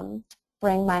and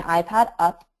bring my iPad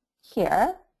up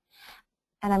here,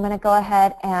 and I'm going to go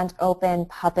ahead and open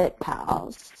Puppet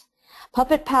Pals.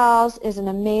 Puppet Pals is an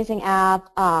amazing app.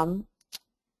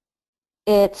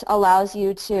 It allows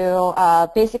you to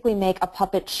basically make a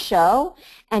puppet show,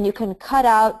 and you can cut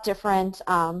out different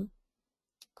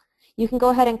you can go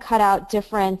ahead and cut out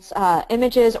different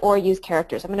images or use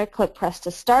characters. I'm going to click press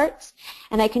to start,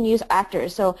 and I can use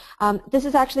actors. So this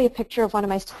is actually a picture of one of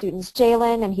my students,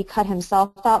 Jalen, and he cut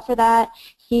himself out for that.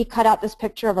 He cut out this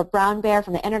picture of a brown bear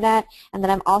from the internet, and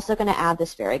then I'm also going to add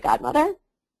this fairy godmother.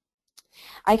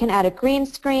 I can add a green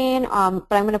screen, but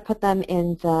I'm going to put them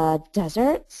in the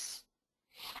deserts,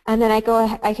 and then I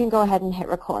can go ahead and hit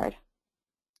record.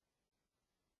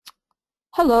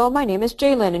 Hello, my name is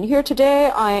Jalen, and here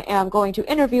today I am going to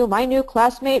interview my new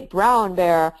classmate, Brown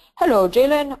Bear. Hello,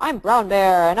 Jalen, I'm Brown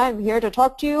Bear, and I'm here to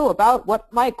talk to you about what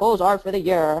my goals are for the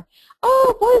year.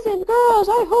 Oh, boys and girls,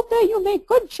 I hope that you make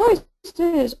good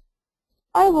choices.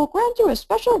 I will grant you a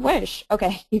special wish.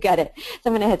 Okay, you get it. So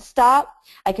I'm going to hit stop.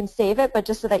 I can save it, but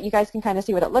just so that you guys can kind of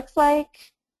see what it looks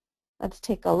like. Let's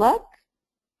take a look.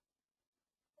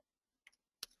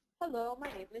 Hello, my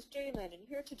name is Jalen, and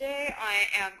here today I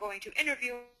am going to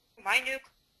interview my new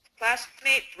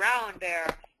classmate, Brown Bear.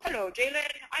 Hello,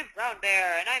 Jalen, I'm Brown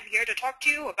Bear, and I'm here to talk to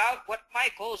you about what my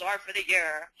goals are for the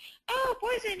year. Oh,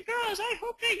 boys and girls, I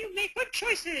hope that you make good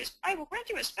choices. I will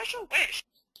grant you a special wish.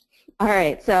 All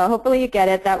right, so hopefully you get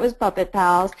it. That was Puppet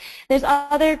Pals. There's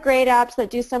other great apps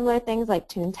that do similar things like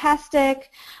Toontastic.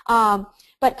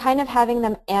 but kind of having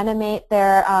them animate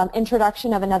their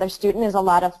introduction of another student is a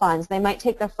lot of fun. So they might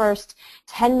take the first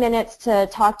 10 minutes to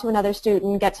talk to another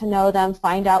student, get to know them,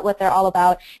 find out what they're all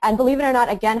about. And believe it or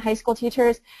not, again, high school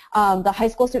teachers, the high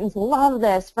school students love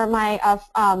this. For my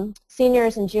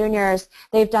seniors and juniors,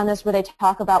 they've done this where they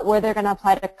talk about where they're going to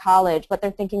apply to college, what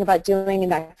they're thinking about doing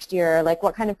next year, like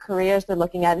what kind of careers they're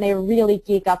looking at, and they really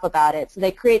geek up about it. So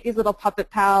they create these little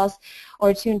puppet pals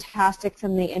or Toontastics,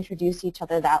 and they introduce each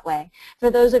other that way.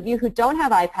 For those of you who don't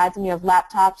have iPads and you have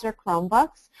laptops or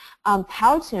Chromebooks,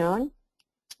 Powtoon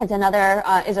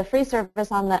is a free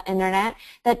service on the internet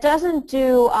that doesn't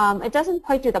do, it doesn't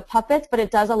quite do the puppets, but it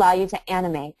does allow you to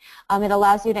animate. It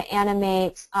allows you to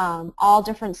animate all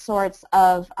different sorts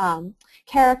of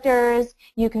characters.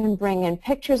 You can bring in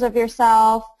pictures of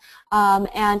yourself,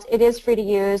 and it is free to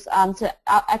use. To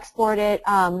export it,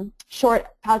 short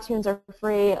Powtoons are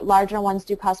free, larger ones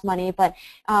do cost money, but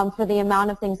for the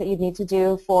amount of things that you need to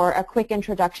do for a quick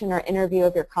introduction or interview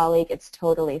of your colleague, it's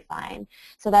totally fine.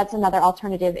 So that's another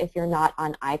alternative if you're not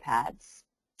on iPads.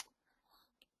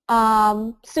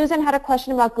 Susan had a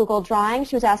question about Google Drawing.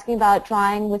 She was asking about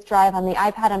drawing with Drive on the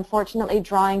iPad. Unfortunately,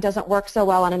 drawing doesn't work so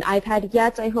well on an iPad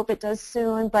yet. I hope it does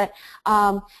soon, but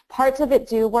parts of it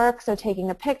do work. So taking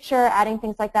a picture, adding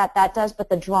things like that, that does, but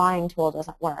the drawing tool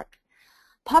doesn't work.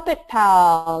 Puppet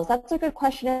Pals, that's a good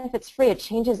question. If it's free, it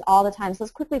changes all the time. So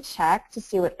let's quickly check to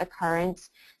see what the current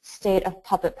state of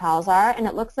Puppet Pals are, and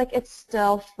it looks like it's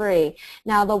still free.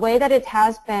 Now, the way that it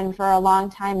has been for a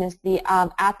long time is the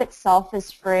app itself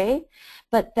is free,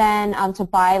 but then to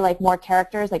buy like more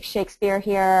characters like Shakespeare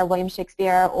here, William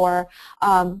Shakespeare, or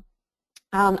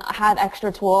have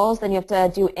extra tools, then you have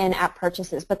to do in-app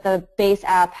purchases. But the base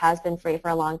app has been free for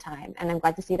a long time, and I'm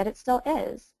glad to see that it still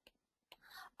is.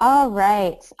 All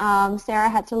right, Sarah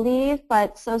had to leave,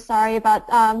 but so sorry about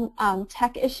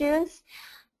tech issues.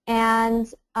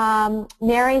 And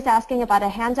Mary's asking about a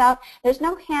handout. There's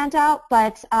no handout,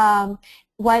 but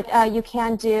what you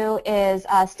can do is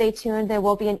stay tuned. There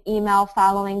will be an email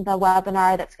following the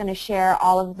webinar that's going to share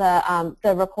all of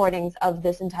the recordings of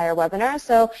this entire webinar,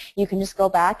 so you can just go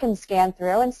back and scan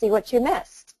through and see what you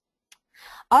missed.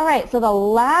 All right, so the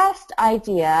last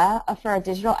idea for a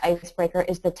digital icebreaker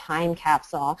is the time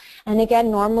capsule. And again,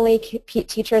 normally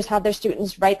teachers have their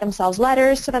students write themselves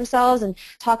letters to themselves and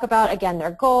talk about, again,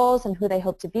 their goals and who they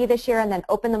hope to be this year, and then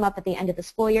open them up at the end of the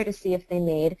school year to see if they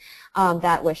made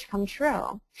that wish come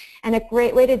true. And a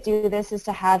great way to do this is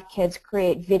to have kids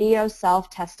create video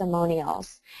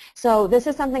self-testimonials. So this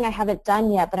is something I haven't done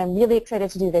yet, but I'm really excited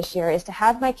to do this year, is to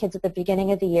have my kids at the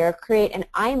beginning of the year create an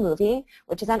iMovie,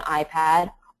 which is on iPad,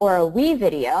 or a Wii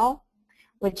video,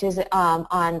 which is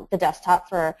on the desktop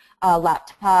for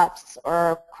laptops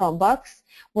or Chromebooks,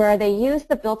 where they use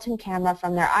the built-in camera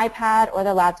from their iPad or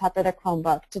their laptop or their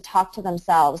Chromebook to talk to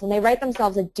themselves. And they write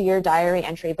themselves a Dear Diary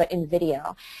entry, but in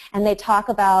video. And they talk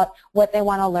about what they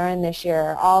want to learn this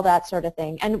year, all that sort of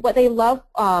thing. And what they love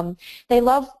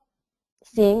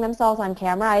seeing themselves on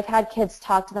camera. I've had kids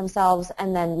talk to themselves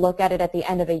and then look at it at the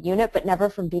end of a unit, but never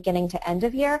from beginning to end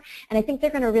of year. And I think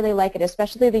they're going to really like it,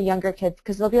 especially the younger kids,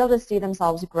 because they'll be able to see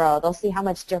themselves grow. They'll see how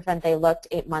much different they looked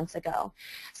 8 months ago.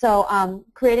 So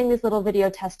creating these little video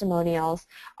testimonials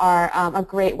are a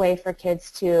great way for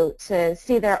kids to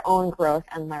see their own growth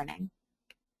and learning.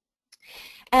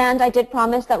 And I did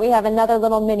promise that we have another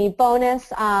little mini bonus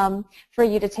for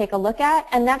you to take a look at,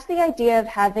 and that's the idea of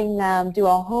having them do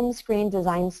a home screen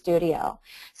design studio.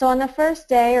 So on the first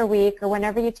day or week or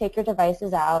whenever you take your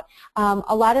devices out,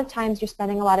 a lot of times you're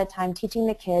spending a lot of time teaching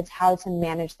the kids how to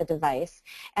manage the device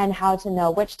and how to know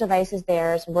which device is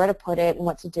theirs, where to put it, and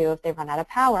what to do if they run out of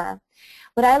power.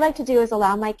 What I like to do is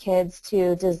allow my kids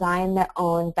to design their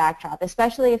own backdrop,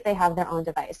 especially if they have their own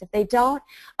device. If they don't,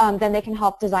 then they can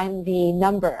help design the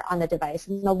number on the device.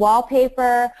 And the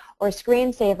wallpaper or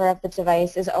screensaver of the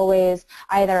device is always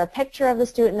either a picture of the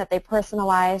student that they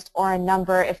personalized or a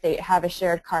number if they have a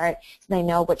shared cart, so they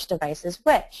know which device is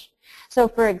which. So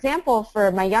for example, for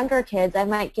my younger kids, I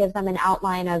might give them an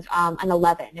outline of an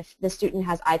 11. If the student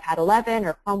has iPad 11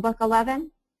 or Chromebook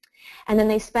 11, and then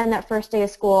they spend that first day of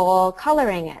school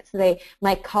coloring it. So they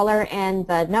might color in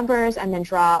the numbers and then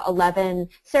draw 11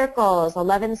 circles,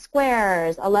 11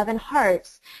 squares, 11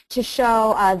 hearts to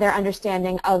show their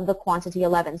understanding of the quantity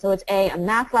 11. So it's a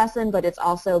math lesson, but it's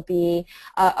also B,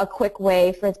 a quick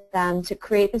way for them to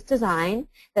create this design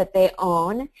that they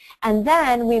own. And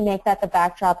then we make that the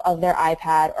backdrop of their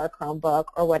iPad or Chromebook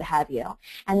or what have you.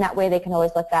 And that way they can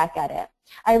always look back at it.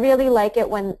 I really like it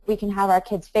when we can have our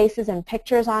kids' faces and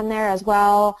pictures on there as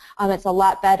well. It's a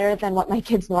lot better than what my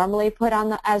kids normally put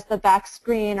on as the back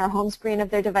screen or home screen of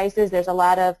their devices. There's a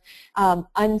lot of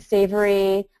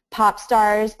unsavory pop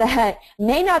stars that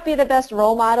may not be the best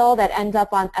role model that end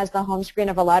up on as the home screen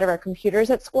of a lot of our computers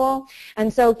at school.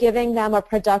 And so giving them a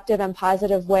productive and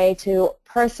positive way to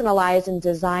personalize and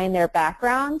design their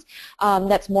background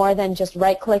that's more than just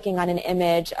right-clicking on an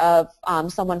image of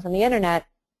someone from the internet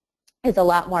is a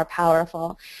lot more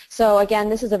powerful. So again,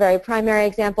 this is a very primary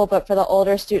example, but for the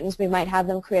older students, we might have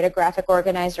them create a graphic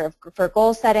organizer for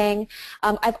goal setting.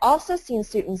 I've also seen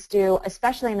students do,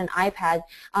 especially in an iPad,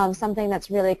 something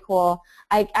that's really cool.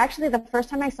 Actually, the first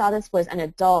time I saw this was an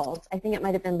adult. I think it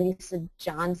might have been Lisa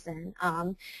Johnson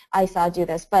I saw do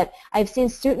this, but I've seen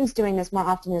students doing this more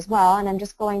often as well, and I'm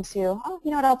just going to, oh, you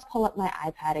know what, I'll pull up my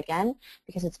iPad again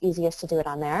because it's easiest to do it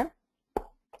on there.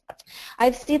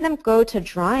 I've seen them go to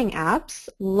drawing apps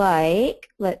like,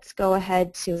 let's go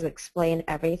ahead to Explain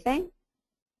Everything.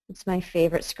 It's my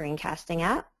favorite screencasting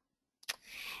app.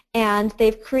 And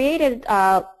they've created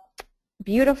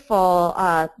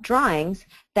beautiful drawings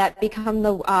that become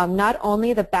the not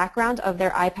only the background of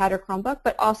their iPad or Chromebook,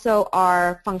 but also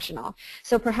are functional.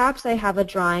 So perhaps I have a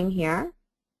drawing here.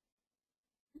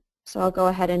 So I'll go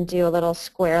ahead and do a little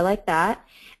square like that.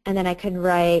 And then I can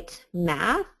write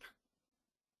math.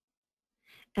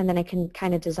 And then I can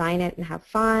kind of design it and have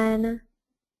fun.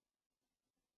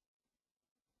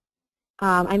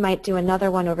 I might do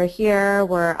another one over here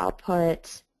where I'll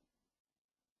put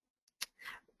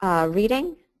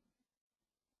reading.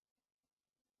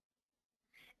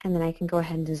 And then I can go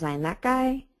ahead and design that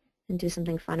guy and do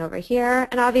something fun over here.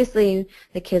 And obviously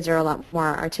the kids are a lot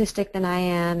more artistic than I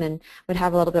am and would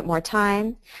have a little bit more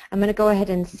time. I'm going to go ahead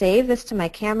and save this to my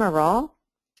camera roll.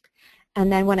 And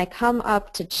then when I come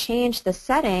up to change the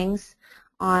settings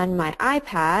on my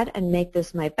iPad and make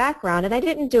this my background, and I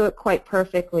didn't do it quite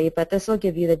perfectly, but this will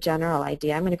give you the general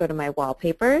idea. I'm going to go to my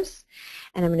wallpapers,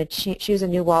 and I'm going to choose a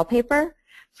new wallpaper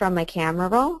from my camera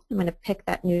roll. I'm going to pick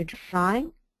that new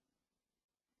drawing.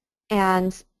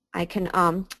 And I can,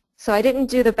 so I didn't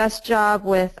do the best job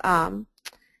with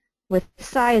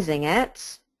sizing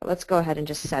it. But let's go ahead and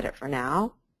just set it for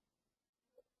now.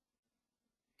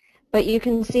 But you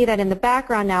can see that in the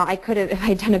background now, I could have, if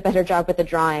I'd done a better job with the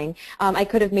drawing, I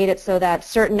could have made it so that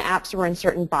certain apps were in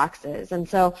certain boxes. And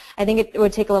so I think it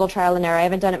would take a little trial and error. I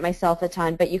haven't done it myself a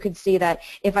ton, but you could see that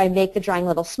if I make the drawing a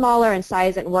little smaller and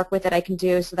size it and work with it, I can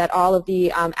do so that all of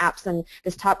the apps in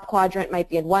this top quadrant might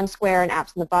be in one square and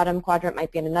apps in the bottom quadrant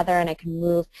might be in another, and I can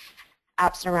move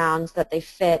apps around so that they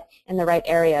fit in the right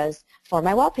areas for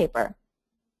my wallpaper.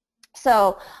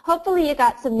 So hopefully you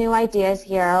got some new ideas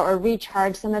here or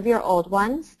recharged some of your old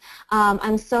ones.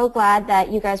 I'm so glad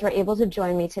that you guys were able to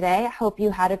join me today. I hope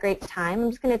you had a great time. I'm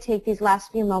just going to take these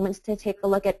last few moments to take a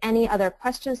look at any other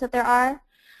questions that there are.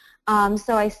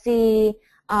 So I see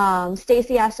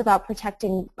Stacy asked about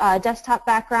protecting desktop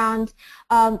backgrounds.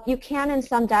 You can in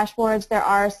some dashboards. There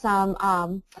are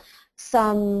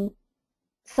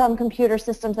some computer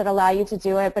systems that allow you to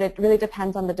do it, but it really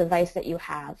depends on the device that you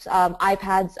have.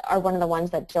 iPads are one of the ones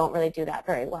that don't really do that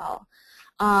very well.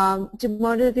 Do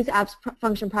most of these apps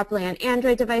function properly on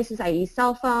Android devices, i.e.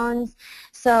 cell phones?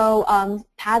 So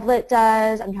Padlet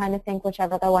does. I'm trying to think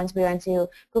whichever other ones we went to.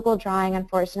 Google Drawing,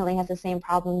 unfortunately, has the same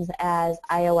problems as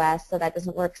iOS, so that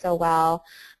doesn't work so well.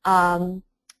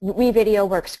 WeVideo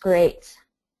works great.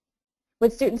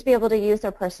 Would students be able to use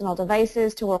their personal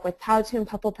devices to work with Powtoon,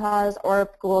 PupplePaws, or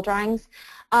Google Drawings?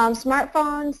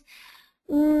 Smartphones,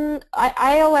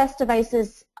 iOS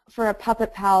devices for a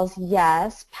Puppet Pals,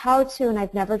 yes. Powtoon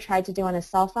I've never tried to do on a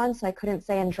cell phone, so I couldn't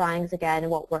say in Drawings again it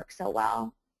won't work so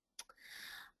well.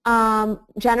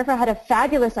 Jennifer had a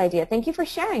fabulous idea. Thank you for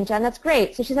sharing, Jen. That's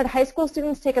great. So she said high school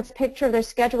students take a picture of their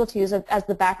schedule to use as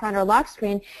the background or lock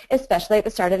screen, especially at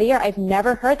the start of the year. I've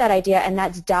never heard that idea, and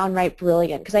that's downright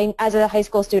brilliant because as a high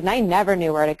school student, I never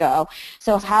knew where to go.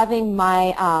 So having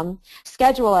my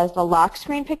schedule as the lock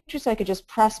screen picture so I could just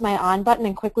press my on button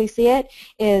and quickly see it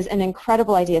is an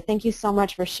incredible idea. Thank you so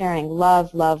much for sharing.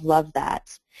 Love, love, love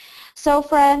that. So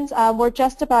friends, we're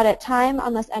just about at time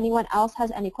unless anyone else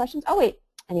has any questions. Oh, wait.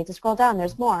 I need to scroll down.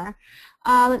 There's more.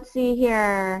 Let's see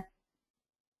here.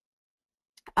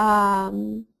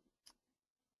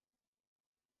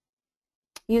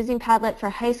 Using Padlet for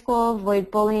high school,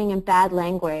 avoid bullying and bad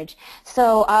language.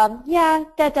 So yeah,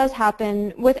 that does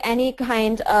happen with any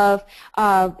kind of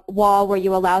wall where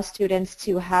you allow students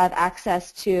to have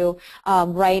access to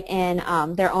write in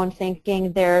their own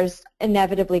thinking. There's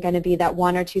inevitably going to be that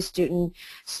one or two students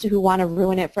who want to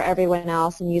ruin it for everyone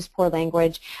else and use poor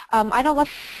language. I don't let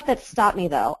that stop me,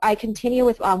 though. I continue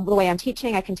with the way I'm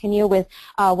teaching. I continue with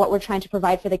what we're trying to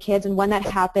provide for the kids, and when that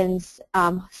happens,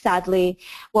 sadly,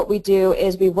 what we do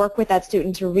is we work with that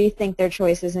student to rethink their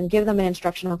choices and give them an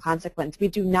instructional consequence. We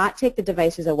do not take the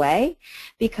devices away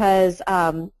because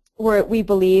we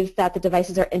believe that the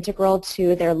devices are integral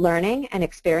to their learning and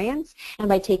experience, and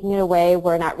by taking it away,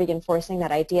 we're not reinforcing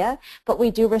that idea, but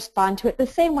we do respond to it the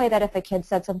same way that if a kid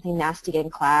said something nasty in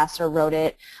class or wrote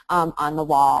it on the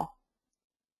wall.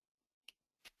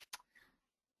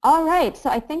 All right, so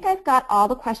I think I've got all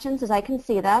the questions as I can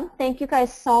see them. Thank you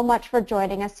guys so much for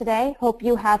joining us today. Hope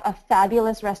you have a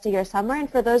fabulous rest of your summer. And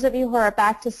for those of you who are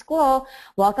back to school,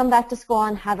 welcome back to school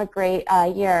and have a great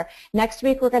year. Next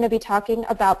week, we're going to be talking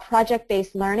about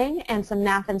project-based learning and some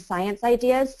math and science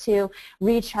ideas to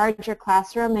recharge your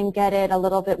classroom and get it a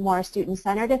little bit more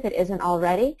student-centered if it isn't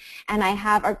already. And I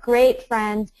have our great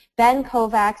friend, Ben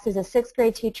Kovacs, who's a 6th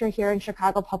grade teacher here in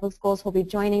Chicago Public Schools, who will be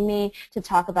joining me to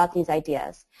talk about these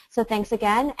ideas. So thanks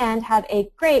again, and have a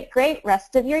great, great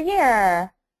rest of your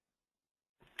year.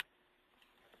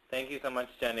 Thank you so much,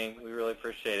 Jenny. We really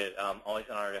appreciate it. Always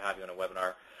an honor to have you on a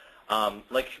webinar.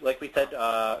 Like we said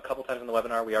a couple times in the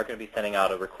webinar, we are going to be sending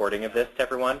out a recording of this to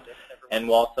everyone, and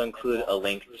we'll also include a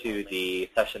link to the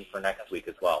session for next week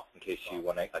as well, in case you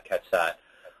want to catch that.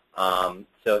 So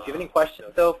if you have any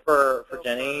questions, though, for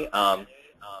Jenny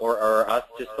or us,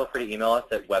 just feel free to email us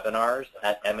at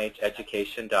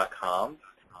webinars@mheducation.com.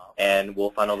 and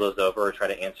we'll funnel those over or try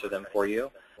to answer them for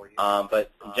you.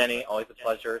 But Jenny, always a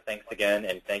pleasure. Thanks again,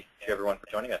 and thanks to everyone for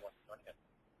joining us.